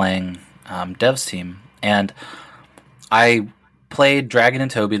was playing Dev's team, and I played Dragon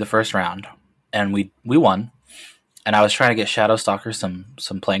and Toby the first round, and we won. And I was trying to get Shadowstalker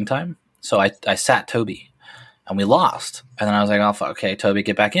some playing time, so I sat Toby, and we lost. And then I was like, "Oh, fuck, okay, Toby,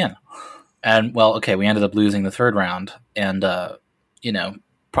 get back in." And well, okay, we ended up losing the third round, and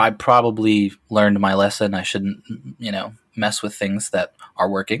I probably learned my lesson. I shouldn't, mess with things that are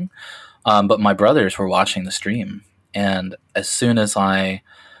working. But my brothers were watching the stream, and as soon as I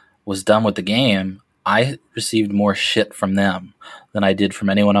was done with the game, I received more shit from them than I did from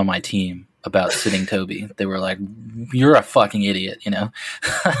anyone on my team about sitting Toby. They were like, "You're a fucking idiot,"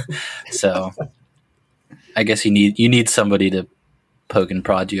 So I guess you need somebody to poke and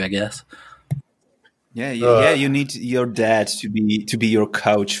prod you, I guess. Yeah. You need your dad to be your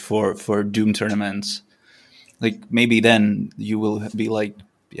coach for Doom tournaments. Like maybe then you will be like,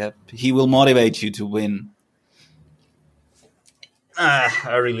 yeah, he will motivate you to win.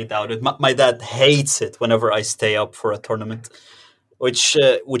 I really doubt it. My dad hates it whenever I stay up for a tournament, which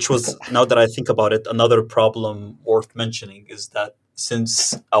was, now that I think about it, another problem worth mentioning is that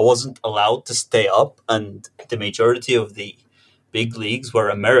since I wasn't allowed to stay up and the majority of the big leagues were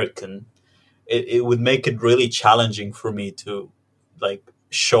American, it would make it really challenging for me to like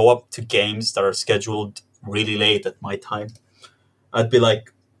show up to games that are scheduled really late at my time. I'd be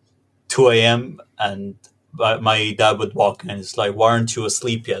like 2 a.m. and my dad would walk in and it's like, "Why aren't you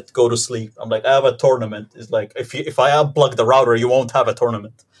asleep yet? Go to sleep." I'm like, "I have a tournament." It's like, if I unplug the router, you won't have a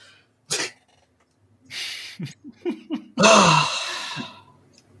tournament.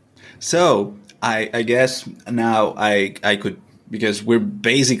 So I guess now I could, because we're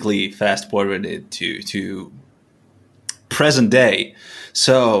basically fast forwarded to present day.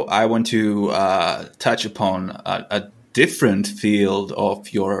 So I want to touch upon a different field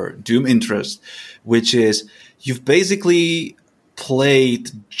of your Doom interest, which is you've basically played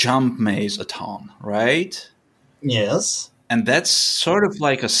Jump Maze a ton, right? Yes. And that's sort of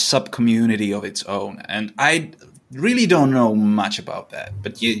like a sub-community of its own. And I really don't know much about that,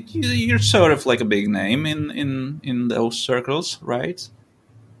 but you're sort of like a big name in those circles, right?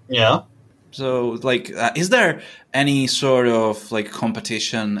 Yeah. So, like, is there any sort of like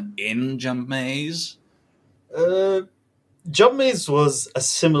competition in Jump Maze? Jump Maze was a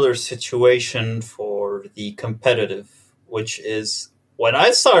similar situation for the competitive, which is when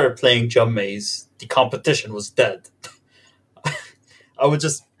I started playing Jump Maze, the competition was dead. I would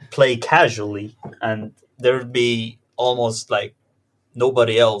just play casually, and there would be almost like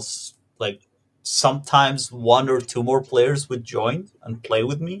nobody else. Like sometimes 1 or 2 more players would join and play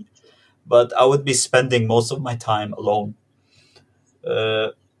with me, but I would be spending most of my time alone.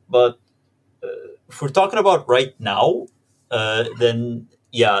 But if we're talking about right now, then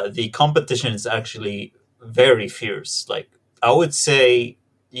yeah, the competition is actually very fierce. Like I would say,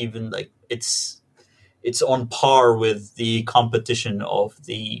 even like it's on par with the competition of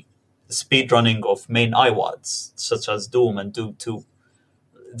the speedrunning of main IWADs, such as Doom and Doom 2.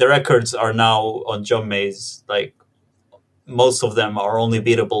 The records are now on Jump Maze, like most of them are only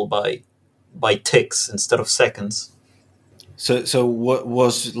beatable by ticks instead of seconds. So what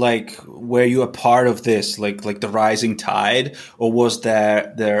was like? Were you a part of this, like the rising tide, or was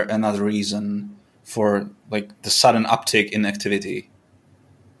there another reason for like the sudden uptick in activity?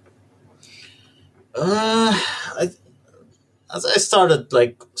 As I started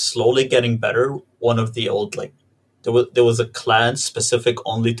like slowly getting better, one of the old like there was a clan specific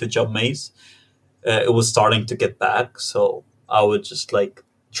only to Jump Maze. It was starting to get back, so I would just like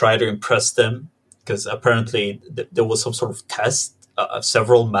try to impress them because apparently there was some sort of test of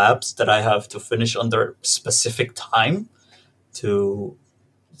several maps that I have to finish under specific time to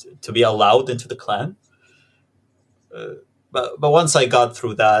be allowed into the clan. But once I got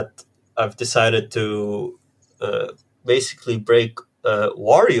through that, I've decided to basically break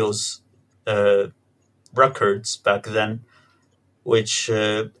Wario's records back then, which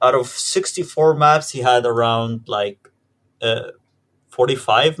out of 64 maps, he had around like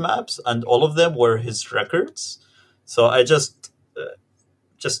 45 maps, and all of them were his records. So I just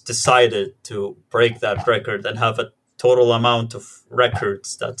decided to break that record and have a total amount of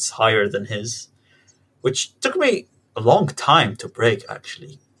records that's higher than his, which took me a long time to break,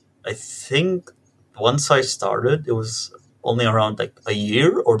 actually. I think once I started, it was only around like a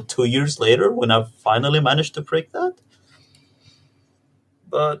year or 2 years later when I finally managed to break that.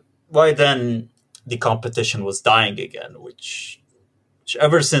 But by then, the competition was dying again, which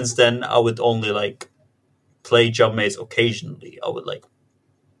ever since then, I would only like play Jump Maze occasionally. I would like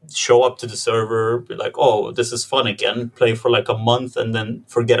show up to the server, be like, oh, this is fun again, play for like a month, and then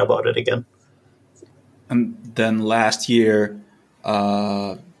forget about it again. And then last year,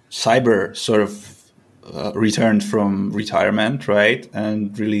 Cyber sort of returned from retirement, right,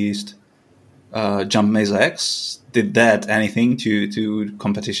 and released Jump Maze X. Did that anything to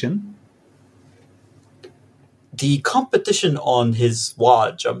competition? The competition on his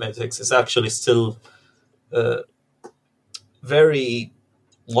WAD, Jump Maze X, is actually still very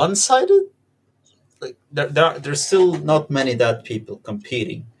one-sided. Like there's still not many that people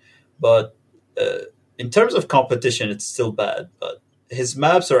competing, but in terms of competition, it's still bad. But his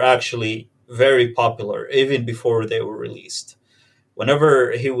maps are actually very popular even before they were released.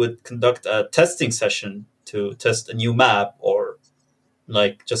 Whenever he would conduct a testing session to test a new map or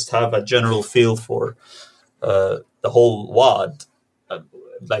like just have a general feel for the whole WAD,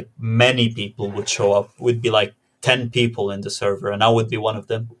 like many people would show up. Would be like 10 people in the server, and I would be one of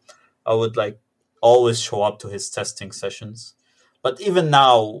them. I would like always show up to his testing sessions. But even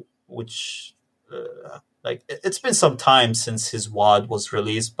now, which like it's been some time since his WAD was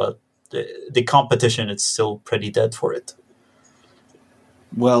released, but the competition is still pretty dead for it.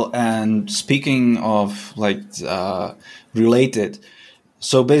 Well, and speaking of like related,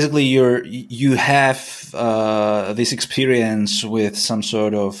 so basically you have this experience with some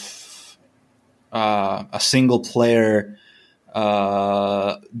sort of a single player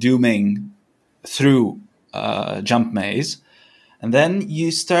dooming through Jump Maze, and then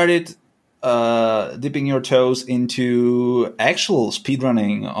you started dipping your toes into actual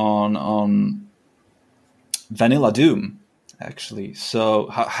speedrunning on Vanilla Doom, actually. So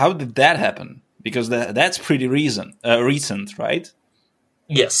how did that happen? Because that's pretty recent, right?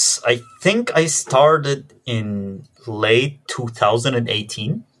 Yes, I think I started in late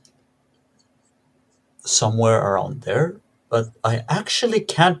 2018, somewhere around there. But I actually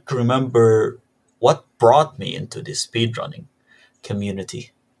can't remember what brought me into the speedrunning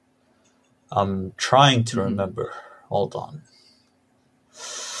community. I'm trying to remember. Hold on.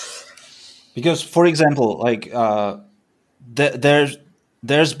 Because, for example, like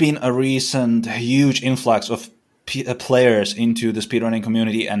there's been a recent huge influx of players into the speedrunning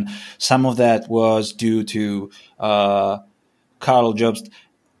community, and some of that was due to Karl Jobst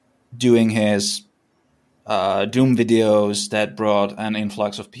doing his Doom videos that brought an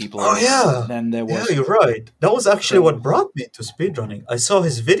influx of people. Oh yeah, then there was. Yeah, you're right. That was actually what brought me to speedrunning. I saw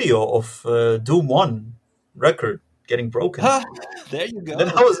his video of Doom 1 record getting broken. There you go.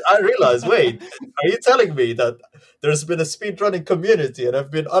 Then I realized, wait, are you telling me that there's been a speedrunning community and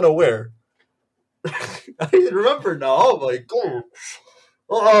I've been unaware? I remember now. Oh my god.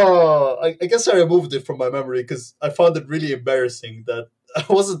 Oh, I guess I removed it from my memory because I found it really embarrassing that I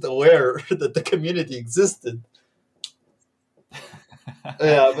wasn't aware that the community existed.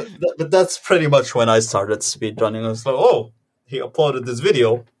 Yeah, but that's pretty much when I started speedrunning. I was like, oh, he uploaded this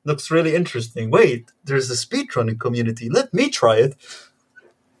video. Looks really interesting. Wait, there's a speedrunning community. Let me try it.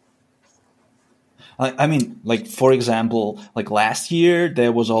 I mean, like, for example, like last year,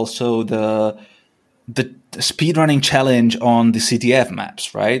 there was also the speedrunning challenge on the CTF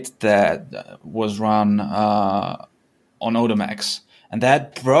maps, right? That was run on Odomax. And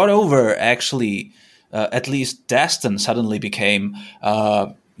that brought over, actually, at least Daston suddenly became,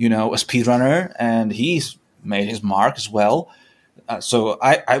 a speedrunner, and he's made his mark as well. So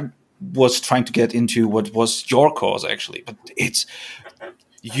I was trying to get into what was your cause, actually, but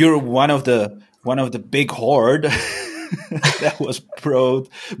you're one of the big horde that was brought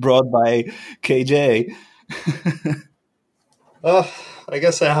by KJ. I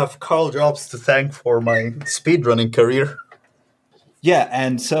guess I have Karl Jobst to thank for my speedrunning career. Yeah,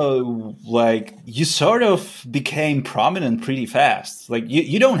 and so like you sort of became prominent pretty fast. Like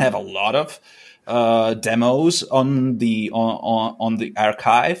you don't have a lot of demos on the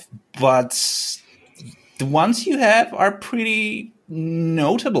archive, but the ones you have are pretty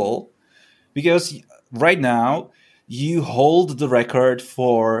notable because right now you hold the record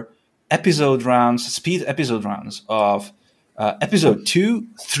for speed episode rounds of episode 2,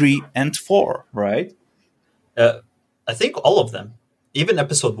 3, and 4, right? I think all of them, even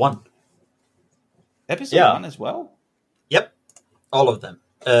episode 1. Episode 1 as well? Yep, all of them.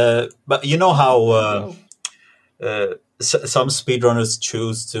 But you know how some speedrunners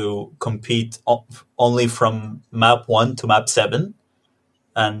choose to compete only from map 1 to map 7,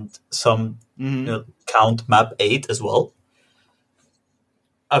 and some count map 8 as well.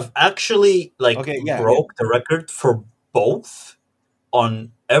 I've actually broke the record for both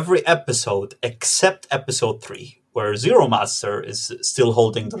on every episode except episode 3, where Zero Master is still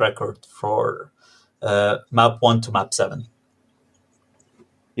holding the record for map 1 to map 7.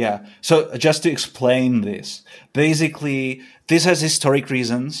 Yeah, so just to explain this, basically, this has historic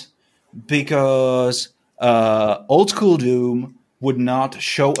reasons, because old school Doom would not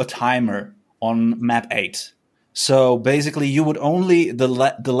show a timer on map 8. So basically, you would only, the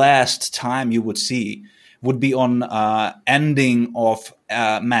last time you would see would be on ending of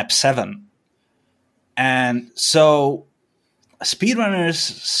map 7. And so speedrunners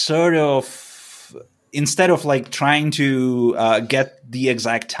sort of, instead of like trying to get the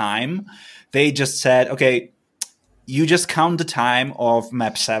exact time, they just said, okay, you just count the time of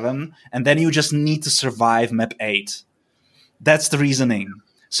map 7, and then you just need to survive map 8. That's the reasoning.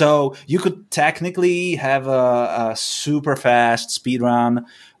 So you could technically have a super fast speedrun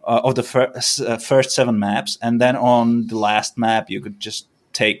of the first 7 maps, and then on the last map you could just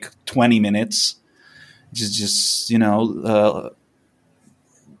take 20 minutes, just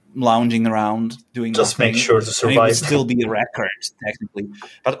lounging around, doing just nothing. Make sure to survive. And it would still be a record technically.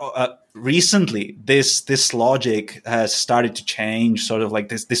 But recently, this logic has started to change. Sort of like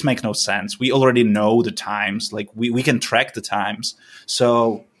this makes no sense. We already know the times. Like we can track the times.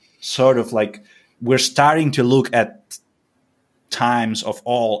 So sort of like we're starting to look at times of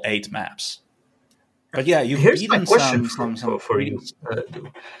all 8 maps. But yeah, here's my question for you.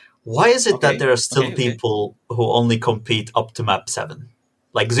 Why is it that there are still people who only compete up to map 7?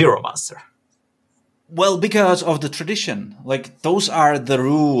 Like Zero Master? Well, because of the tradition. Like, those are the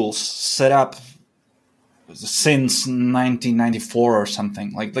rules set up since 1994 or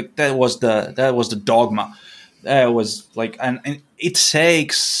something. Like that was the dogma. That was like, and it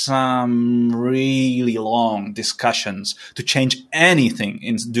takes some really long discussions to change anything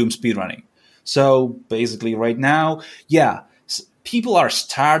in Doom speedrunning. So basically, right now, people are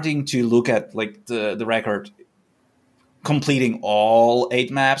starting to look at like the record, completing all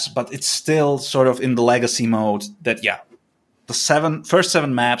 8 maps, but it's still sort of in the legacy mode that, the first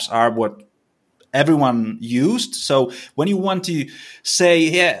 7 maps are what everyone used. So when you want to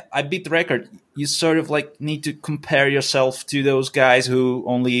say, I beat the record, you sort of like need to compare yourself to those guys who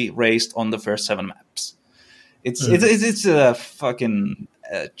only raced on the first 7 maps. It's a fucking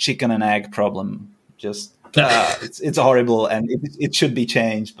chicken and egg problem. Just it's horrible, and it should be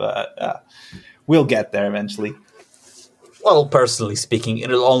changed, but we'll get there eventually. Well, personally speaking,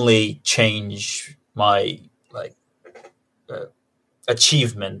 it'll only change my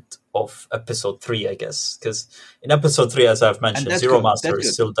achievement of episode 3, I guess, because in episode 3, as I've mentioned, Zero Master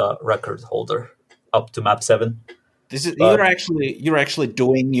is still the record holder up to map 7. You're actually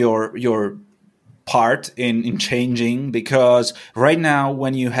doing your part in changing, because right now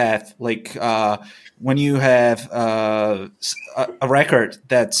when you have a record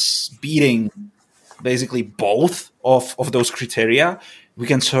that's beating basically both of those criteria, we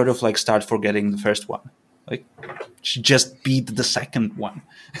can sort of like start forgetting the first one. Like, just beat the second one.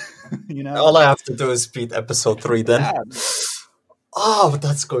 All I have to do is beat episode 3 then. Yeah. Oh, but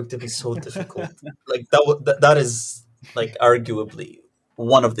that's going to be so difficult. Like that is like arguably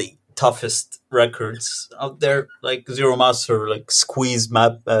one of the toughest records out there. Like Zero Master like squeezed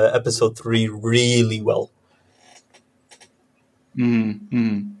map episode 3 really well.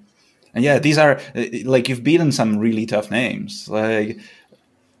 Mm-hmm. And yeah, these are like, you've beaten some really tough names. Like,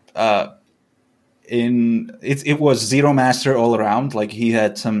 it was Zero Master all around. Like, he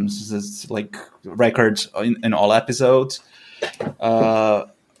had some like records in all episodes. But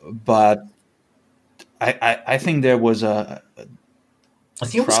I think there was I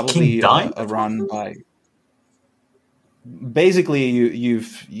think it was probably a run by. Basically,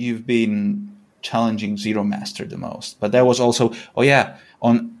 you've been challenging Zero Master the most, but there was also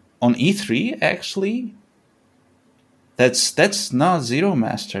on E3, actually, that's not Zero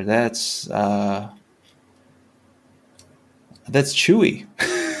Master. That's Chewy.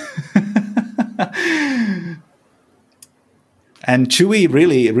 And Chewy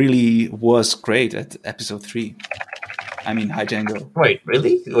really was great at episode 3. I mean, Hi Django. Wait,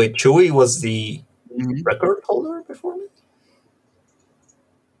 really? Wait, Chewy was the record holder before me?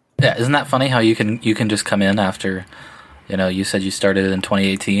 Yeah, isn't that funny how you can just come in after You said you started in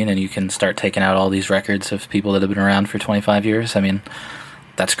 2018, and you can start taking out all these records of people that have been around for 25 years. I mean,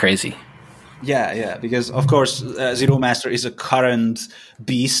 that's crazy. Yeah, because of course Zero Master is a current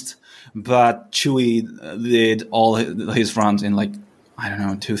beast, but Chewy did all his runs in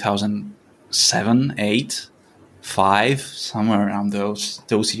 2007, 8, 5, somewhere around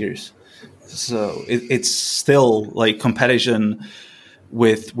those years. So it's still like competition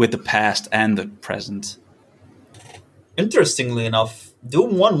with the past and the present. Interestingly enough,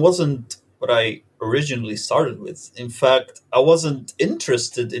 Doom 1 wasn't what I originally started with. In fact, I wasn't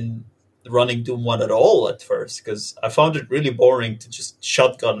interested in running Doom 1 at all at first because I found it really boring to just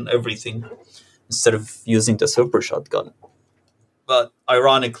shotgun everything instead of using the super shotgun. But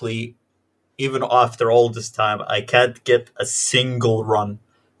ironically, even after all this time, I can't get a single run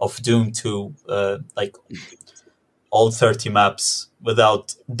of Doom 2, all 30 maps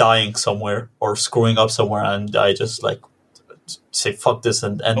without dying somewhere or screwing up somewhere, and I just say fuck this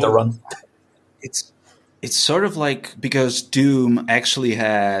and end the run. It's sort of like, because Doom actually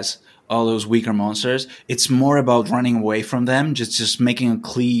has all those weaker monsters, it's more about running away from them, just making a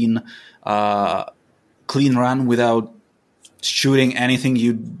clean run without shooting anything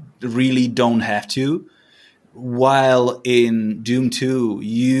you really don't have to. While in Doom 2,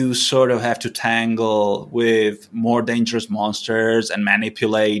 you sort of have to tangle with more dangerous monsters and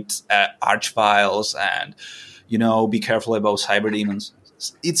manipulate archviles and, be careful about cyber demons.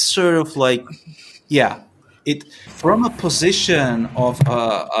 It's sort of like, from a position of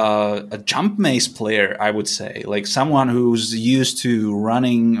a jump maze player, I would say, like someone who's used to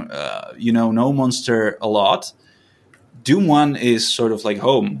running, no monster a lot. Doom 1 is sort of like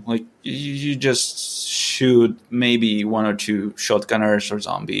home. Like you just shoot maybe one or two shotgunners or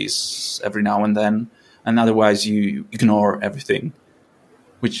zombies every now and then, and otherwise you ignore everything,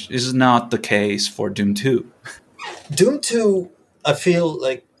 which is not the case for Doom 2. Doom 2, I feel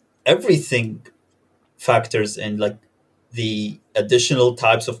like everything factors in, like the additional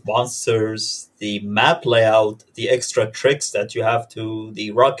types of monsters, the map layout, the extra tricks that you have to, the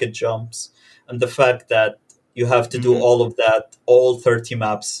rocket jumps, and the fact that you have to do all of that, all 30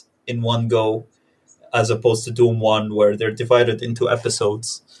 maps in one go, as opposed to Doom 1, where they're divided into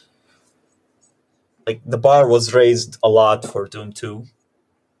episodes. Like, the bar was raised a lot for Doom 2,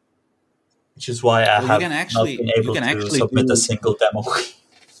 which is why I have not been able to submit a single demo.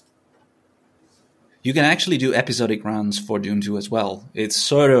 You can actually do episodic runs for Doom 2 as well. It's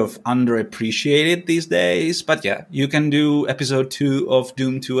sort of underappreciated these days, but yeah, you can do episode 2 of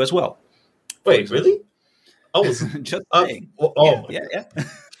Doom 2 as well. Wait, really? I was just saying. Yeah.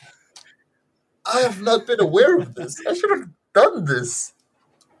 I have not been aware of this. I should have done this.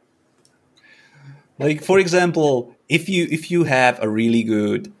 Like, for example, if you have a really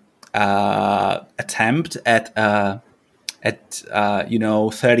good attempt at 30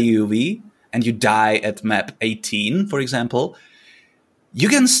 UV and you die at map 18, for example, you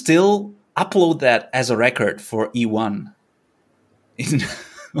can still upload that as a record for E1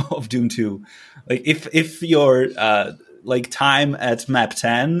 of Doom 2. Like if your time at map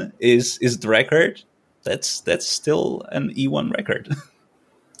 10 is the record, that's still an E1 record.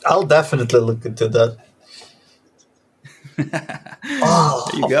 I'll definitely look into that. There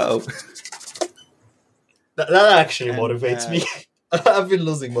you go. That actually motivates me. I've been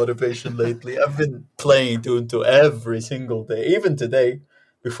losing motivation lately. I've been playing Doom 2 every single day. Even today,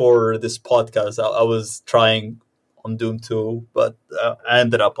 before this podcast, I was trying on Doom 2, but I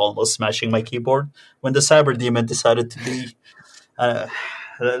ended up almost smashing my keyboard when the Cyber Demon decided to be,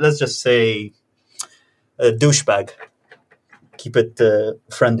 let's just say, a douchebag. Keep it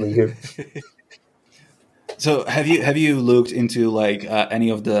friendly here. So have you looked into any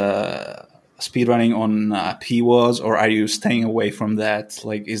of the speedrunning on PWAS, or are you staying away from that?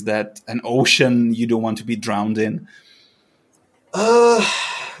 Like, is that an ocean you don't want to be drowned in? The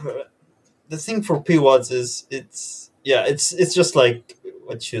thing for PWAS is it's just like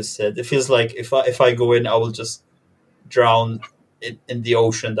what you said. It feels like if I go in, I will just drown in the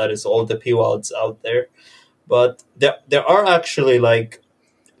ocean that is all the PWAS out there. But there are actually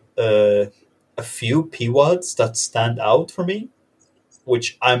a few PWAS that stand out for me,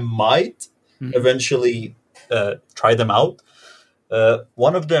 which I might eventually try them out.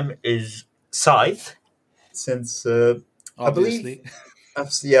 One of them is Scythe, since I believe,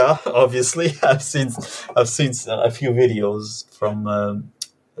 obviously, I've seen a few videos from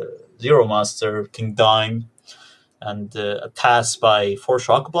Zero Master, King Dime, and a task by For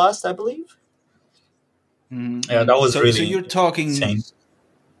Shock Blast, I believe. Yeah, that was really. So you're talking insane.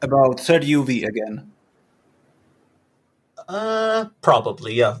 About 30 UV again?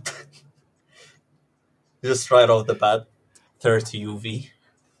 Probably, yeah. Just right off the bat. 30 UV.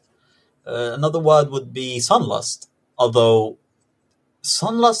 Another one would be Sunlust. Although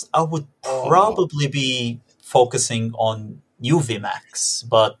Sunlust, I would probably be focusing on UV max,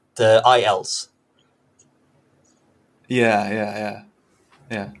 but ILs. Yeah.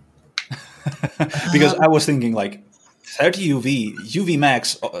 Because I was thinking like 30 UV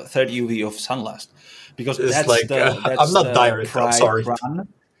max, 30 UV of Sunlust, because It's that's like that's I'm not the direct. I'm Pride sorry. run.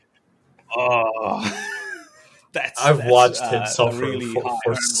 Oh, I've watched him a suffer really for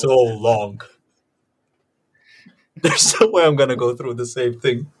high so long. There's no way I'm gonna go through the same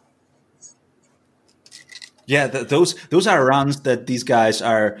thing. Yeah, those are runs that these guys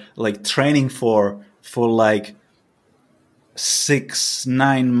are like training for like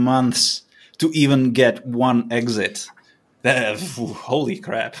 6-9 months to even get one exit. Holy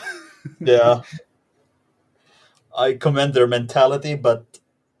crap! Yeah, I commend their mentality, but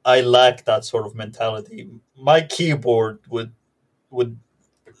I lack that sort of mentality. My keyboard would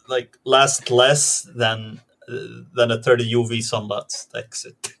like last less than a 30 UV sunlight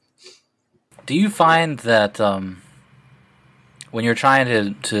exit. Do you find that when you're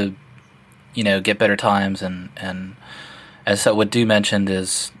trying to get better times and as what Doom mentioned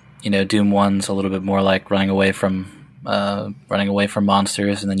is Doom 1's a little bit more like running away from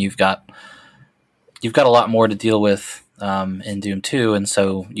monsters, and then you've got a lot more to deal with in Doom 2, and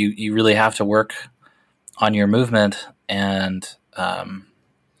so you really have to work on your movement. And do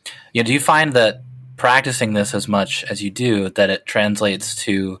you find that practicing this as much as you do, that it translates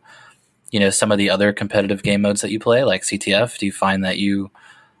to some of the other competitive game modes that you play, like CTF? Do you find that you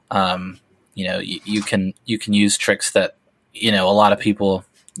can use tricks that a lot of people,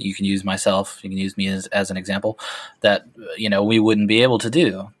 you can use myself, you can use me as an example, that we wouldn't be able to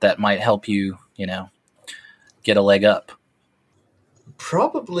do, that might help you get a leg up?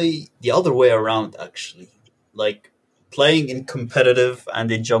 Probably the other way around, actually. Like, playing in competitive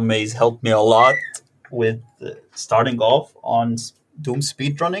and in jump maze helped me a lot with starting off on Doom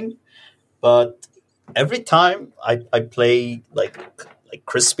speedrunning. But every time I play like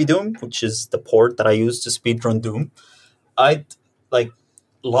Crispy Doom, which is the port that I use to speedrun Doom, I'd like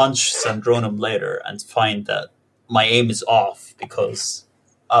launch Zandronum later and find that my aim is off because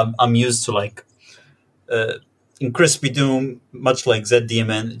I'm used to in Crispy Doom, much like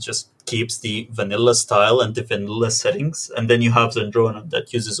ZDMN, it just keeps the vanilla style and the vanilla settings, and then you have Zandronum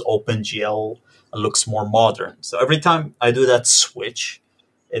that uses OpenGL and looks more modern. So every time I do that switch,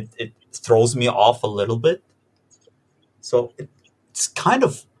 it throws me off a little bit. So it's kind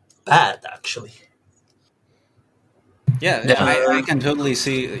of bad, actually. Yeah, I can totally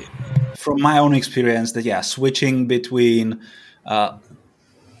see from my own experience that switching between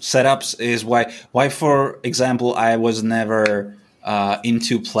setups is why for example I was never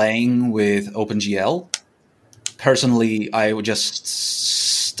into playing with OpenGL. Personally, I would just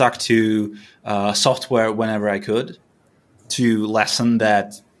stuck to software whenever I could to lessen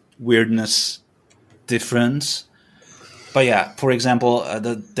that weirdness difference. But yeah, for example,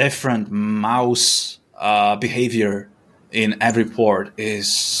 the different mouse behavior in every port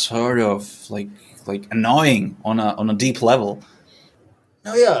is sort of like annoying on a deep level.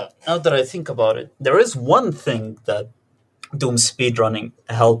 Oh yeah, now that I think about it, there is one thing that Doom speedrunning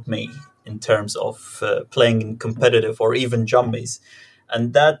helped me in terms of playing in competitive or even jump maze,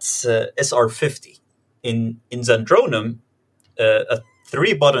 and that's SR50. In Zandronum, a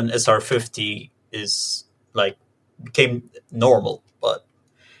 3-button SR50 is became normal, but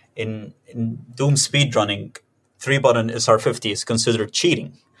in Doom speedrunning, 3-button SR50 is considered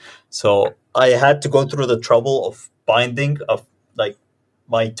cheating. So I had to go through the trouble of binding of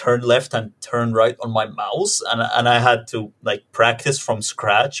my turn left and turn right on my mouse, and I had to practice from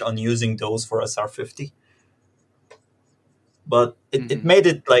scratch on using those for SR50. But it made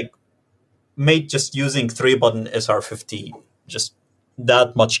it made just using 3-button SR50 just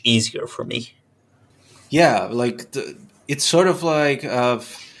that much easier for me. Yeah, it's sort of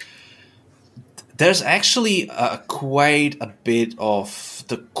there's actually quite a bit of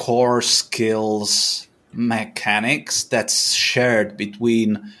the core skills mechanics that's shared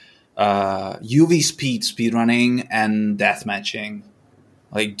between UV speedrunning and deathmatching,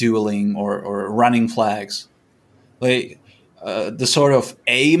 like dueling or running flags. The sort of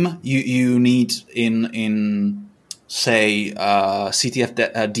aim you need in say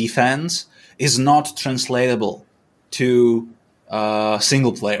CTF defense is not translatable to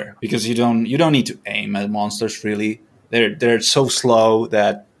single player, because you don't need to aim at monsters really. They're so slow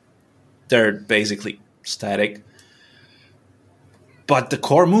that they're basically static. But the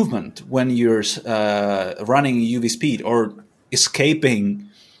core movement when you're running UV speed or escaping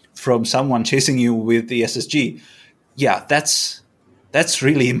from someone chasing you with the SSG, yeah, that's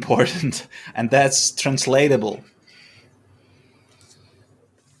really important, and that's translatable.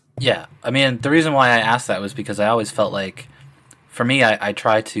 Yeah, I mean, the reason why I asked that was because I always felt like, for me, I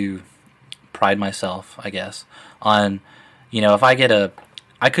try to pride myself, I guess, on, if I get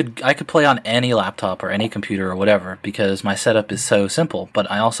I could play on any laptop or any computer or whatever because my setup is so simple. But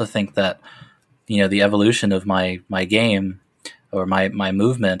I also think that the evolution of my game or my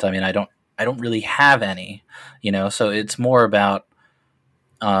movement. I mean, I don't really have any, so it's more about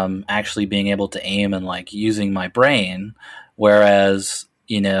actually being able to aim and like using my brain, whereas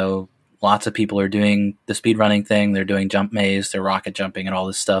lots of people are doing the speed running thing. They're doing jump maze, they're rocket jumping, and all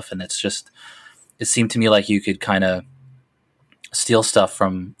this stuff, and it seemed to me like you could kind of steal stuff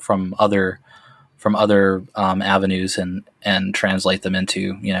from other avenues and translate them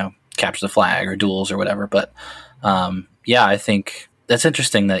into capture the flag or duels or whatever. But yeah, I think that's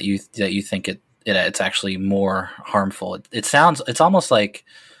interesting that you think it's actually more harmful. It's almost like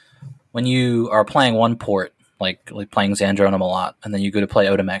when you are playing one port, like playing Zandronum a lot, and then you go to play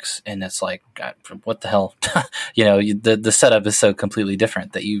Otomex, and it's like, God, what the hell? The setup is so completely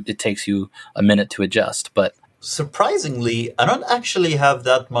different that it takes you a minute to adjust. But surprisingly, I don't actually have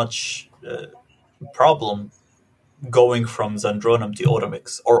that much problem going from Zandronum to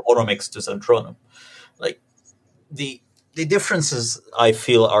Otomix or Otomix to Zandronum. Like the differences I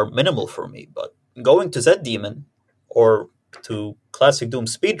feel are minimal for me, but going to Zed Demon or to Classic Doom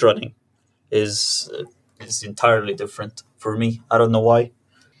speedrunning is entirely different for me. I don't know why.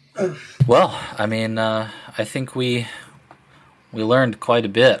 well, I mean, I think we learned quite a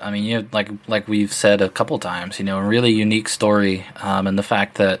bit. I mean, like we've said a couple times, a really unique story, and the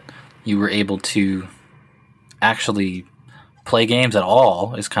fact that you were able to actually play games at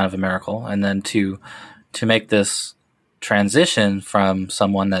all is kind of a miracle. And then to make this transition from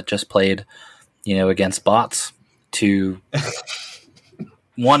someone that just played, against bots to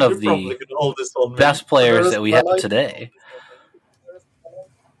one of the best players that we have today.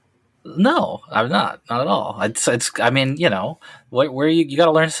 No, I'm not at all. It's I mean, where you got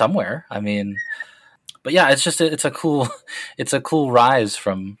to learn somewhere. I mean, but yeah, it's a cool rise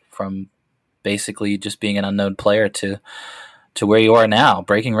from basically just being an unknown player to where you are now,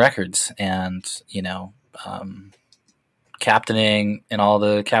 breaking records and captaining in all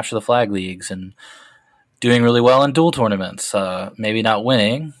the capture the flag leagues and doing really well in duel tournaments. Maybe not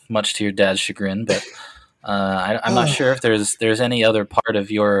winning, much to your dad's chagrin, but I'm not sure if there's any other part of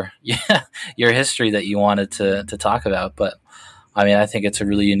your history that you wanted to talk about. But I mean, I think it's a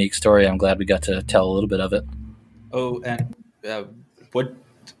really unique story. I'm glad we got to tell a little bit of it. Oh, and what?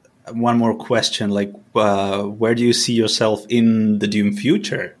 One more question: like, where do you see yourself in the Doom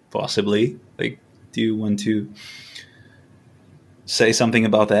future? Possibly, like, do you want to say something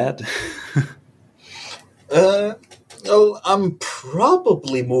about that? Well, I'm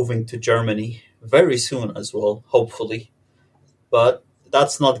probably moving to Germany very soon as well, hopefully. But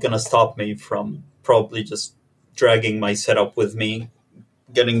that's not going to stop me from probably just dragging my setup with me,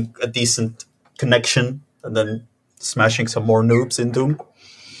 getting a decent connection, and then smashing some more noobs in Doom.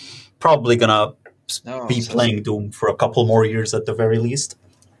 Probably going to be playing Doom for a couple more years at the very least.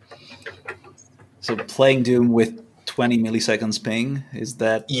 So playing Doom with 20 milliseconds ping, is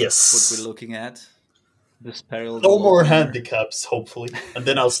that yes. what we're looking at? This parallel. No more handicaps, hopefully. And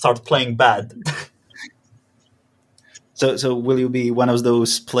then I'll start playing bad. So will you be one of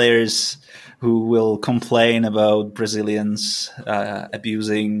those players who will complain about Brazilians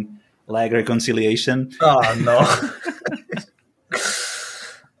abusing lag reconciliation? Oh, no.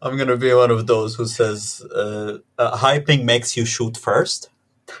 I'm going to be one of those who says hyping makes you shoot first.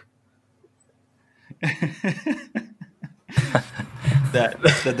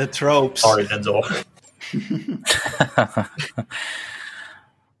 the tropes. Sorry, Denzo.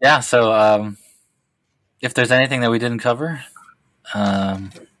 Yeah, so if there's anything that we didn't cover, what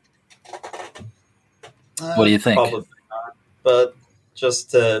do you think? Probably not. But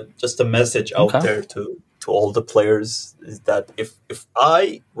just a message out there to all the players is that if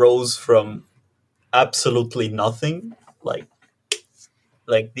I rose from absolutely nothing, like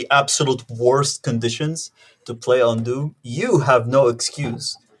the absolute worst conditions to play on Doom, you have no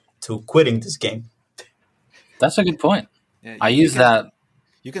excuse to quitting this game. That's a good point. Yeah, I use that.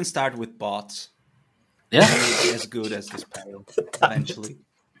 You can start with bots. Yeah. Maybe as good as this panel eventually.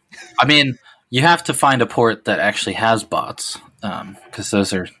 I mean, you have to find a port that actually has bots, because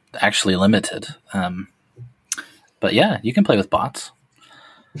those are actually limited. But yeah, you can play with bots.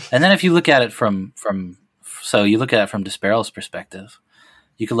 And then if you look at it from Disparal's perspective,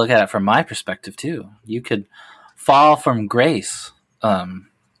 you could look at it from my perspective too. You could fall from grace, and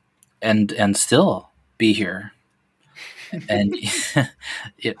still be here And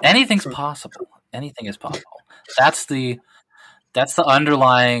anything's possible. Anything is possible. That's the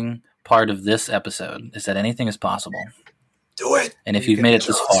underlying part of this episode, is that anything is possible. Do it. And if you've made it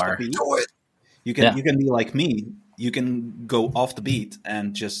this far, do it. You can be like me. You can go off the beat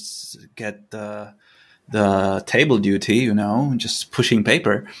and just get the table duty, just pushing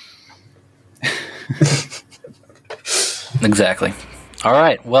paper. Exactly. All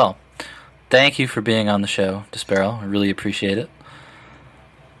right. Well, thank you for being on the show, Despero. I really appreciate it.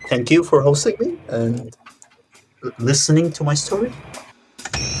 Thank you for hosting me and listening to my story.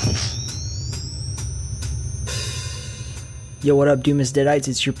 Yo, what up, Doom is Deadites?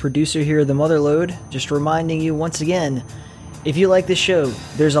 It's your producer here, The Motherlode, just reminding you once again, if you like this show,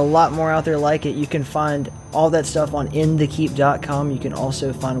 there's a lot more out there like it. You can find all that stuff on inthekeep.com. You can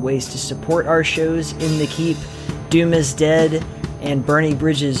also find ways to support our shows in the Keep, Doom is Dead, and Burning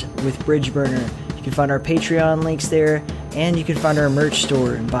Bridges with Bridge Burner. You can find our Patreon links there, and you can find our merch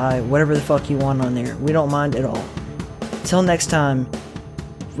store and buy whatever the fuck you want on there. We don't mind at all. Until next time,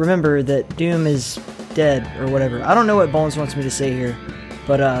 remember that Doom is dead or whatever. I don't know what Bones wants me to say here,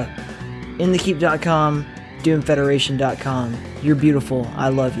 but inthekeep.com, doomfederation.com. You're beautiful. I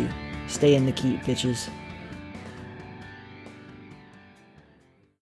love you. Stay in the keep, bitches.